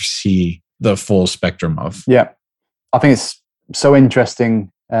yet to see the full spectrum of. Yeah, I think it's so interesting,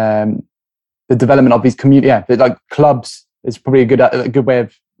 the development of these community, like clubs is probably a good way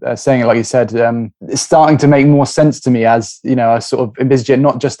of saying it. Like you said, it's starting to make more sense to me as I sort of envisage it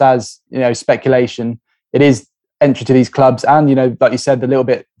not just as speculation. It is entry to these clubs, and like you said,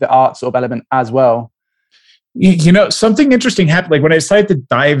 the art sort of element as well. Something interesting happened. Like when I decided to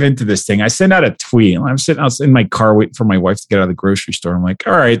dive into this thing, I sent out a tweet. I'm sitting out in my car waiting for my wife to get out of the grocery store. I'm like,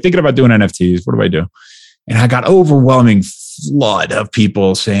 all right, thinking about doing NFTs. What do I do? And I got overwhelming flood of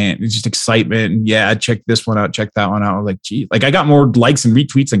people saying just excitement. And yeah, check this one out, check that one out. I was like, gee, like I got more likes and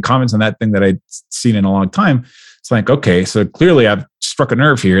retweets and comments on that thing that I'd seen in a long time. It's like, okay, so clearly I've struck a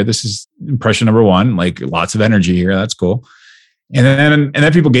nerve here. This is impression number one, like lots of energy here. That's cool. And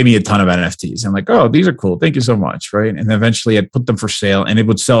then people gave me a ton of NFTs. I'm like, oh, these are cool. Thank you so much. Right. And then eventually I'd put them for sale and it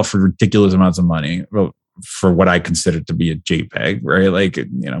would sell for ridiculous amounts of money. Well, for what I consider to be a JPEG, right? Like,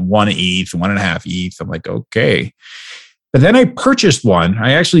 1 ETH, 1.5 ETH. I'm like, okay. But then I purchased one.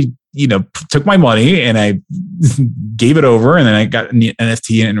 I actually, took my money and I gave it over, and then I got an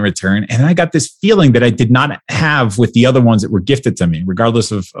NFT in return. And I got this feeling that I did not have with the other ones that were gifted to me,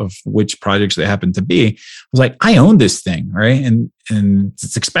 regardless of which projects they happened to be. I was like, I own this thing, right? And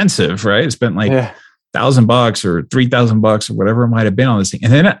it's expensive, right? I spent like $1,000 or $3,000 or whatever it might have been on this thing.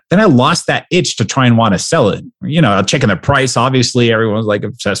 And then I lost that itch to try and want to sell it. I'm checking the price. Obviously, everyone's like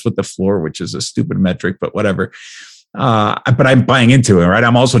obsessed with the floor, which is a stupid metric, but whatever. But I'm buying into it, right?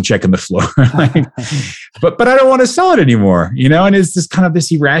 I'm also checking the floor, but I don't want to sell it anymore, and it's this kind of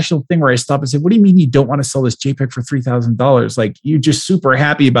this irrational thing where I stop and say, what do you mean you don't want to sell this JPEG for $3,000? Like you're just super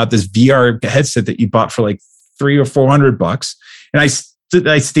happy about this VR headset that you bought for like $300 or $400. And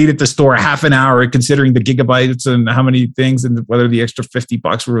I stayed at the store half an hour considering the gigabytes and how many things and whether the extra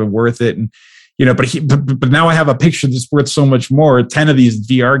 $50 were worth it. And but now I have a picture that's worth so much more, 10 of these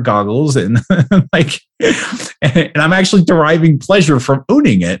VR goggles, and and I'm actually deriving pleasure from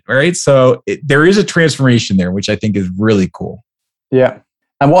owning it, right? So there is a transformation there, which I think is really cool. Yeah.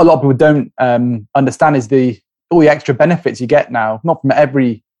 And what a lot of people don't understand is all the extra benefits you get now, not from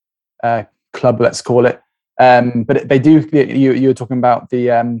every club, let's call it, but they do. You were talking about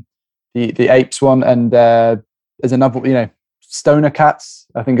the apes one, and there's another, Stoner Cats,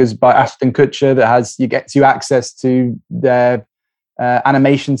 I think is by Ashton Kutcher, that gets you access to their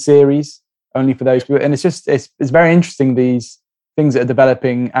animation series only for those people. And it's very interesting, these things that are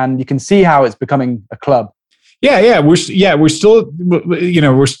developing, and you can see how it's becoming a club. Yeah, we're still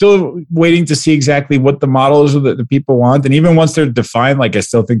waiting to see exactly what the model is that the people want, and even once they're defined, I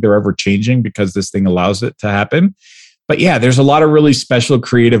still think they're ever changing because this thing allows it to happen. But yeah, there's a lot of really special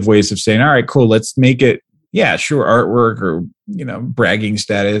creative ways of saying, all right, cool, let's make it, sure, artwork or bragging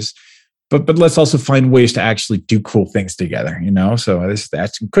status, but let's also find ways to actually do cool things together. So this is the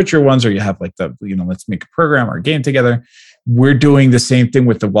Ashton Kutcher ones, or you have let's make a program or a game together. We're doing the same thing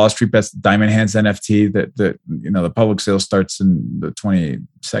with the Wall Street Bets Diamond Hands NFT. That the public sale starts in the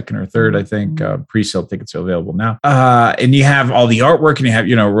 22nd or 3rd, I think. Pre-sale tickets are available now. And you have all the artwork, and you have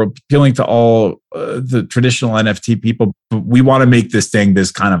we're appealing to all the traditional NFT people. But we want to make this thing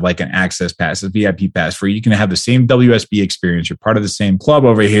this kind of like an access pass, a VIP pass, where you can have the same WSB experience. You're part of the same club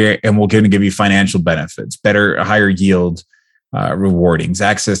over here, and we're going to give you financial benefits, higher yield. Rewardings,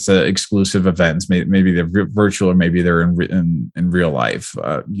 access to exclusive events. Maybe they're virtual, or maybe they're in real life.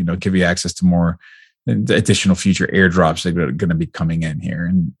 Give you access to more additional future airdrops that are going to be coming in here,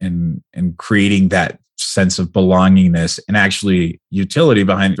 and creating that sense of belongingness and actually utility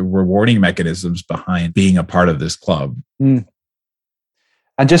behind the rewarding mechanisms behind being a part of this club. And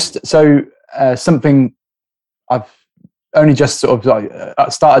just so something I've only just sort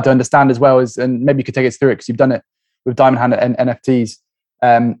of started to understand as well is, and maybe you could take us through it because you've done it with Diamond Hand and NFTs,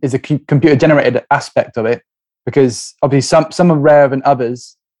 is a computer generated aspect of it, because obviously some are rarer than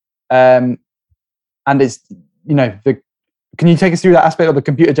others, and it's can you take us through that aspect of the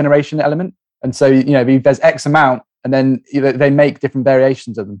computer generation element? And so there's X amount, and then they make different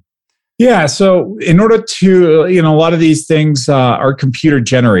variations of them. Yeah. So in order to, a lot of these things are computer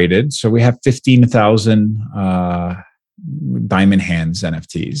generated. So we have 15,000 Diamond Hands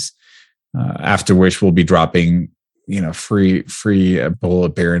NFTs, after which we'll be dropping free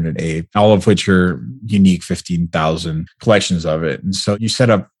Bullet Bear and an ape, all of which are unique 15,000 collections of it. And so you set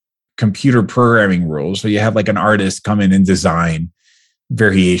up computer programming rules. So you have an artist come in and design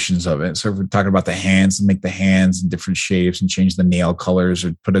variations of it. So if we're talking about the hands, and make the hands in different shapes and change the nail colors,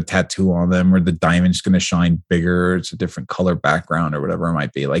 or put a tattoo on them, or the diamond's going to shine bigger, or it's a different color background, or whatever it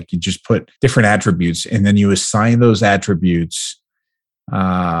might be. You just put different attributes, and then you assign those attributes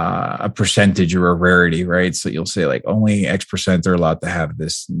a percentage or a rarity, right? So you'll say only X percent are allowed to have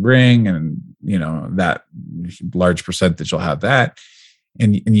this ring, and that large percentage will have that.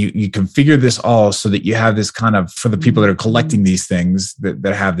 And you configure this all so that you have this kind of, for the people that are collecting these things,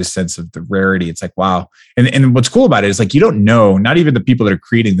 that have this sense of the rarity. It's wow. And what's cool about it is you don't know, not even the people that are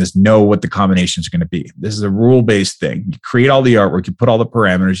creating this know what the combinations are going to be. This is a rule-based thing. You create all the artwork, you put all the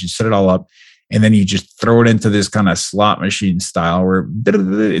parameters, you set it all up, and then you just throw it into this kind of slot machine style where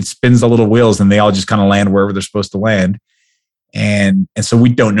it spins the little wheels and they all just kind of land wherever they're supposed to land. And so we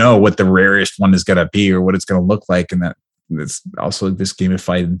don't know what the rarest one is going to be or what it's going to look like. And that's also this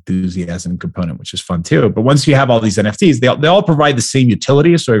gamified enthusiasm component, which is fun too. But once you have all these NFTs, they all provide the same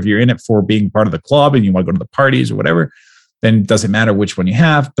utility. So if you're in it for being part of the club and you want to go to the parties or whatever, then it doesn't matter which one you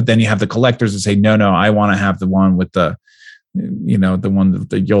have. But then you have the collectors that say, no, I want to have the one with the one with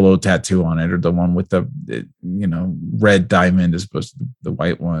the YOLO tattoo on it, or the one with the red diamond as opposed to the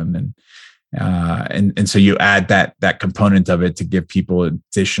white one. And so you add that component of it to give people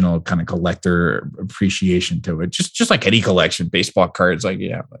additional kind of collector appreciation to it. Just like any collection, baseball cards,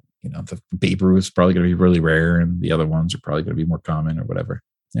 the Babe Ruth is probably going to be really rare, and the other ones are probably going to be more common or whatever.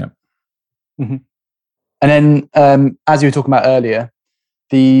 Yeah. Mm-hmm. And then, as you were talking about earlier,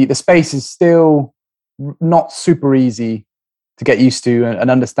 the space is still not super easy to get used to and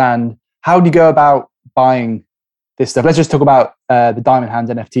understand. How do you go about buying this stuff? Let's just talk about the Diamond Hands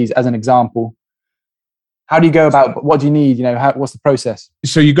NFTs as an example. How do you go about, what do you need? What's the process?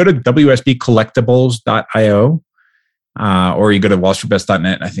 So you go to wsbcollectibles.io, or you go to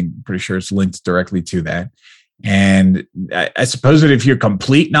wallstreetbets.net. I think, pretty sure it's linked directly to that. And I suppose that if you're a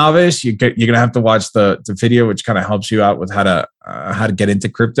complete novice, you're going to have to watch the video, which kind of helps you out with how to get into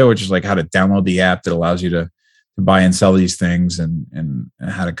crypto, which is how to download the app that allows you to buy and sell these things, and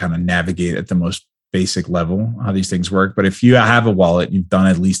how to kind of navigate at the most basic level how these things work. But if you have a wallet, you've done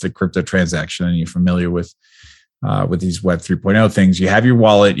at least a crypto transaction, and you're familiar with these Web 3.0 things, you have your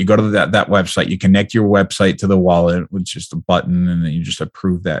wallet, you go to that website, you connect your website to the wallet with just a button, and then you just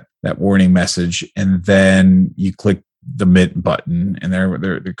approve that warning message. And then you click the mint button, and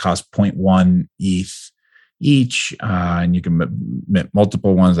they cost 0.1 ETH each, and you can mint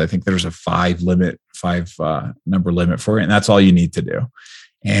multiple ones. I think there's a 5 number limit for it, and that's all you need to do.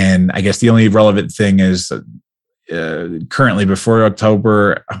 And I guess the only relevant thing is currently before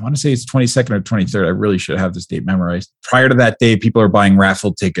October, I want to say it's 22nd or 23rd. I really should have this date memorized. Prior to that day, people are buying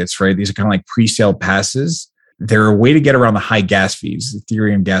raffle tickets, right? These are kind of like pre-sale passes. They're a way to get around the high gas fees.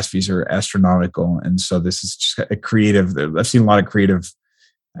 Ethereum gas fees are astronomical. And so this is just I've seen a lot of creative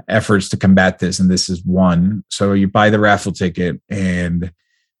efforts to combat this, and this is one. So you buy the raffle ticket, and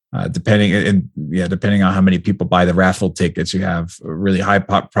depending on how many people buy the raffle tickets, you have a really high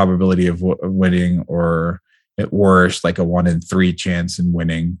probability of winning, or at worst, like a 1 in 3 chance in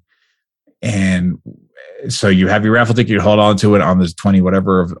winning. And so you have your raffle ticket, you hold on to it on this 20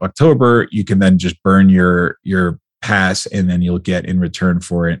 whatever of October. You can then just burn your pass, and then you'll get in return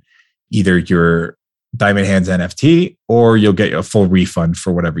for it either your Diamond Hands NFT, or you'll get a full refund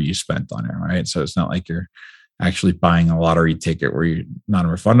for whatever you spent on it, right? So it's not like you're actually buying a lottery ticket where you're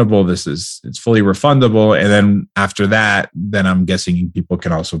non-refundable. It's fully refundable. And then after that, then I'm guessing people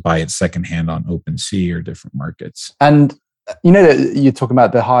can also buy it secondhand on OpenSea or different markets. And you know that you're talking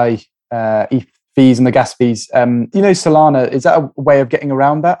about the high ETH fees and the gas fees. Solana, is that a way of getting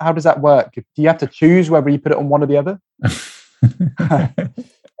around that? How does that work? Do you have to choose whether you put it on one or the other?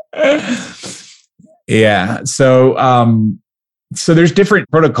 Yeah. So there's different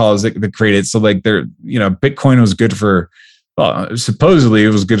protocols that created. So like Bitcoin was good for, supposedly it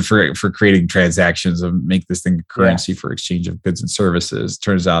was good for creating transactions and make this thing a currency for exchange of goods and services.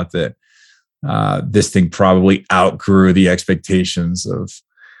 Turns out that this thing probably outgrew the expectations of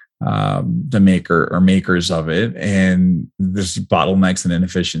the maker or makers of it, and there's bottlenecks and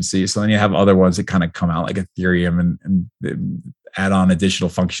inefficiencies. So then you have other ones that kind of come out like Ethereum and add on additional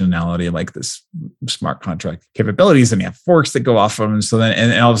functionality like this smart contract capabilities, and you have forks that go off of them. And so then,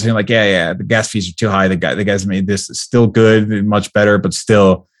 and all of a sudden, like, the gas fees are too high. The guys made this still good, much better, but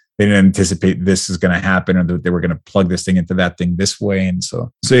still they didn't anticipate this is going to happen, or that they were going to plug this thing into that thing this way. And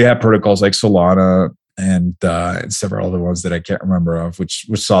so you have protocols like Solana and several other ones that I can't remember of, which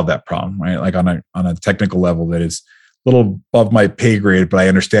solve that problem, right? Like on a technical level that is a little above my pay grade, but I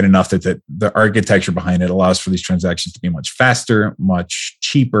understand enough that the architecture behind it allows for these transactions to be much faster, much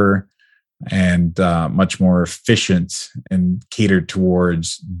cheaper, and much more efficient, and catered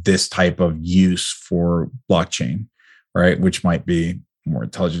towards this type of use for blockchain, right? Which might be more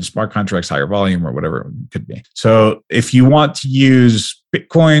intelligent smart contracts, higher volume, or whatever it could be. So if you want to use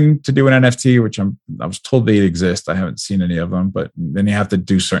Bitcoin to do an NFT, which I was told they exist, I haven't seen any of them, but then you have to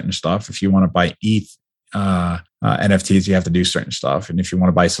do certain stuff. If you want to buy ETH NFTs, you have to do certain stuff. And if you want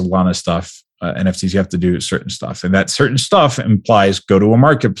to buy Solana stuff, NFTs, you have to do certain stuff. And that certain stuff implies go to a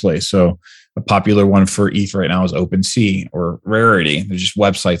marketplace. So a popular one for ETH right now is OpenSea or Rarity. There's just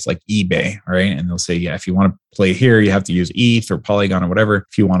websites like eBay, right? And they'll say, if you want to play here, you have to use ETH or Polygon or whatever.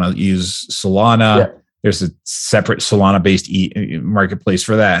 If you want to use Solana, there's a separate Solana-based marketplace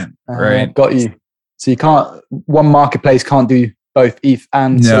for that, right? Got you. So one marketplace can't do both ETH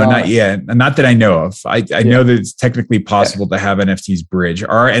and Solana? No, not yet. Not that I know of. I know that it's technically possible to have NFTs bridge.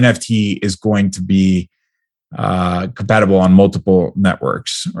 Our NFT is going to be compatible on multiple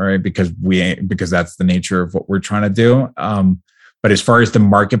networks, right? Because that's the nature of what we're trying to do. But as far as the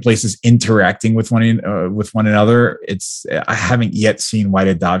marketplaces interacting with one another, I haven't yet seen wide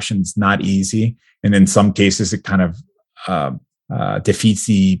adoption. It's not easy, and in some cases, it kind of defeats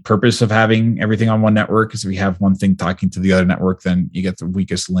the purpose of having everything on one network. Because if you have one thing talking to the other network, then you get the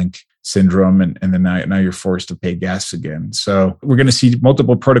weakest link syndrome, and then now you're forced to pay gas again. So we're going to see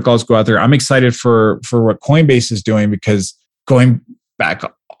multiple protocols go out there. I'm excited for what Coinbase is doing, because going back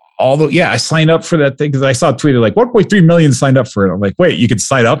I signed up for that thing because I saw tweeted like 1.3 million signed up for it. I'm like, wait, you can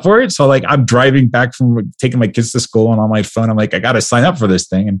sign up for it? So like I'm driving back from taking my kids to school, and on my phone, I'm like, I got to sign up for this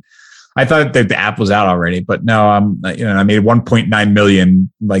thing. And I thought that the app was out already, but no, I made 1.9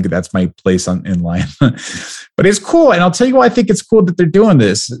 million. Like that's my place in line. But it's cool. And I'll tell you why I think it's cool that they're doing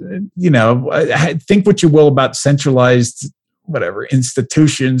this. Think what you will about centralized,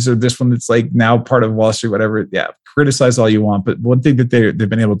 institutions, or this one that's like now part of Wall Street, whatever. Yeah, criticize all you want. But one thing that they've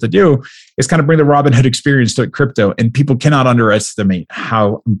been able to do is kind of bring the Robinhood experience to crypto. And people cannot underestimate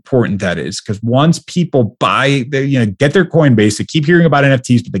how important that is. Because once people get their Coinbase, they keep hearing about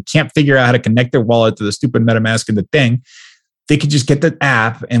NFTs, but they can't figure out how to connect their wallet to the stupid MetaMask and the thing. they could just get the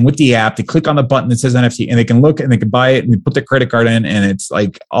app, and with the app, they click on the button that says NFT, and they can look and they can buy it and they put their credit card in, and it's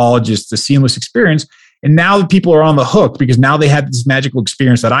like all just a seamless experience. And now the people are on the hook because now they had this magical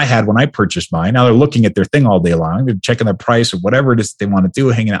experience that I had when I purchased mine. Now they're looking at their thing all day long. They're checking their price or whatever it is that they want to do,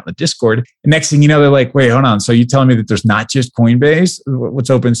 hanging out in the Discord. And next thing you know, they're like, wait, hold on. So you're telling me that there's not just Coinbase? What's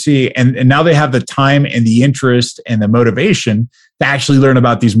OpenSea? And now they have the time and the interest and the motivation to actually learn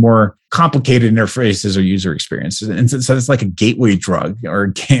about these more complicated interfaces or user experiences. And so it's like a gateway drug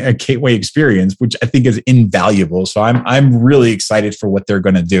or a gateway experience, which I think is invaluable. So I'm really excited for what they're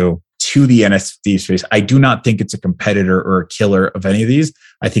going to do to the NFT space. I do not think it's a competitor or a killer of any of these.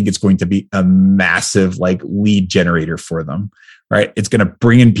 I think it's going to be a massive like lead generator for them, right? It's going to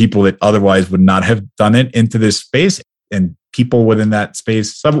bring in people that otherwise would not have done it into this space, and people within that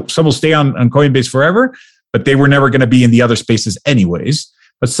space. Some will stay on Coinbase forever, but they were never going to be in the other spaces anyways.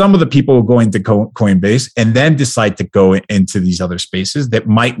 But some of the people will go into Coinbase and then decide to go into these other spaces that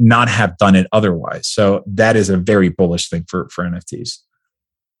might not have done it otherwise. So that is a very bullish thing for NFTs.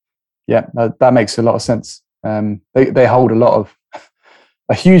 Yeah, that makes a lot of sense. They hold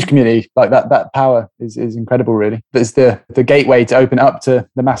a huge community. Like that power is incredible, really. It's the gateway to open up to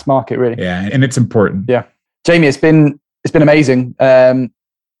the mass market, really. Yeah, and it's important. Yeah. Jamie, it's been amazing.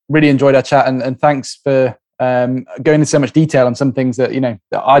 Really enjoyed our chat, and thanks for going into so much detail on some things that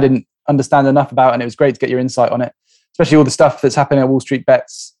that I didn't understand enough about, and it was great to get your insight on it, especially all the stuff that's happening at Wall Street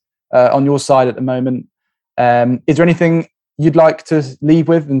Bets on your side at the moment. Is there anything you'd like to leave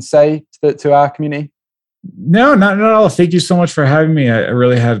with and say to our community? No, not at all. Thank you so much for having me. I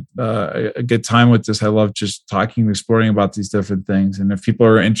really had a good time with this. I love just talking and exploring about these different things. And if people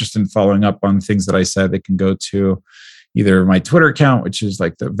are interested in following up on things that I said, they can go to either my Twitter account, which is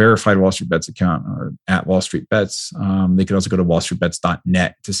like the verified Wall Street Bets account, or at Wall Street Bets. They can also go to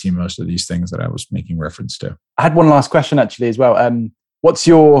wallstreetbets.net to see most of these things that I was making reference to. I had one last question actually as well. If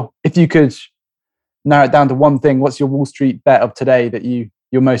you could narrow it down to one thing, what's your Wall Street bet of today that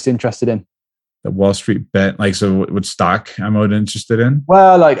you're most interested in? The Wall Street bet, like, so what stock I'm most interested in?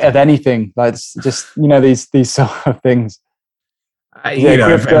 Well, like of anything, like just these sort of things.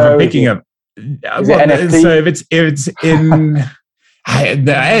 If I'm picking up, so if it's in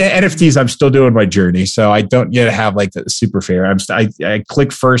the NFTs, I'm still doing my journey, so I don't yet have like the super fair. I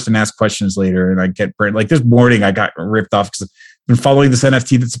click first and ask questions later, and I get burned. Like this morning, I got ripped off because I've been following this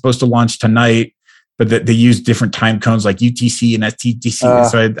NFT that's supposed to launch tonight, but they use different time codes like UTC and STTC,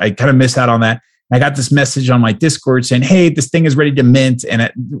 so I kind of missed out on that. I got this message on my Discord saying, hey, this thing is ready to mint. And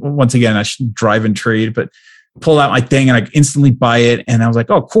once again, I should drive and trade, but pull out my thing and I instantly buy it. And I was like,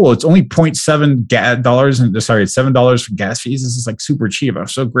 oh, cool. It's only $0.7 and it's $7 for gas fees. This is like super cheap. I'm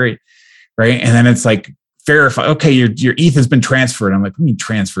so great. Right. And then it's like, verify, okay, your ETH has been transferred. I'm like, what do you mean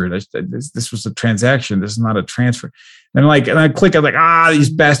transferred? This was a transaction. This is not a transfer. And I click, I'm like, these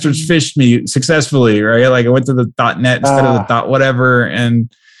bastards fished me successfully. Right. Like I went to the .net instead of the .whatever.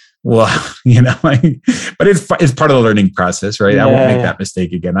 And well, but it's part of the learning process, right? I won't make that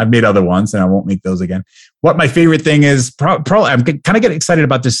mistake again. I've made other ones and I won't make those again. What my favorite thing is, probably I'm kind of getting excited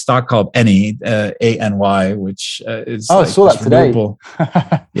about this stock called Any, ANY, which is I saw that today.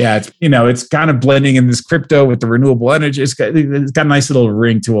 Yeah, it's kind of blending in this crypto with the renewable energy. It's got a nice little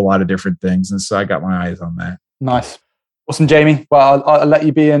ring to a lot of different things, and so I got my eyes on that. Nice. Awesome, Jamie. Well, I'll let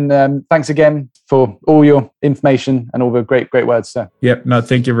you be, and thanks again for all your information and all the great words. So. Yep. No,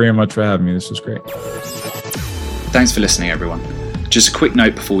 thank you very much for having me. This was great. Thanks for listening, everyone. Just a quick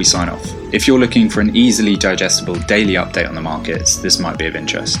note before we sign off. If you're looking for an easily digestible daily update on the markets, this might be of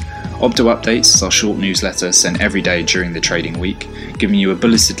interest. Opto Updates is our short newsletter sent every day during the trading week, giving you a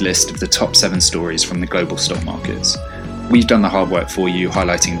bulleted list of the top 7 stories from the global stock markets. We've done the hard work for you,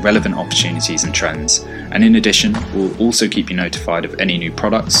 highlighting relevant opportunities and trends. And in addition, we'll also keep you notified of any new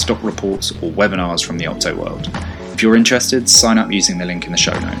products, stock reports, or webinars from the Opto world. If you're interested, sign up using the link in the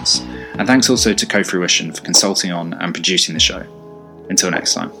show notes. And thanks also to Co-Fruition for consulting on and producing the show. Until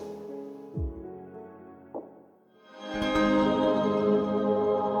next time.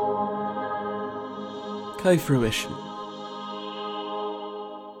 Co-Fruition.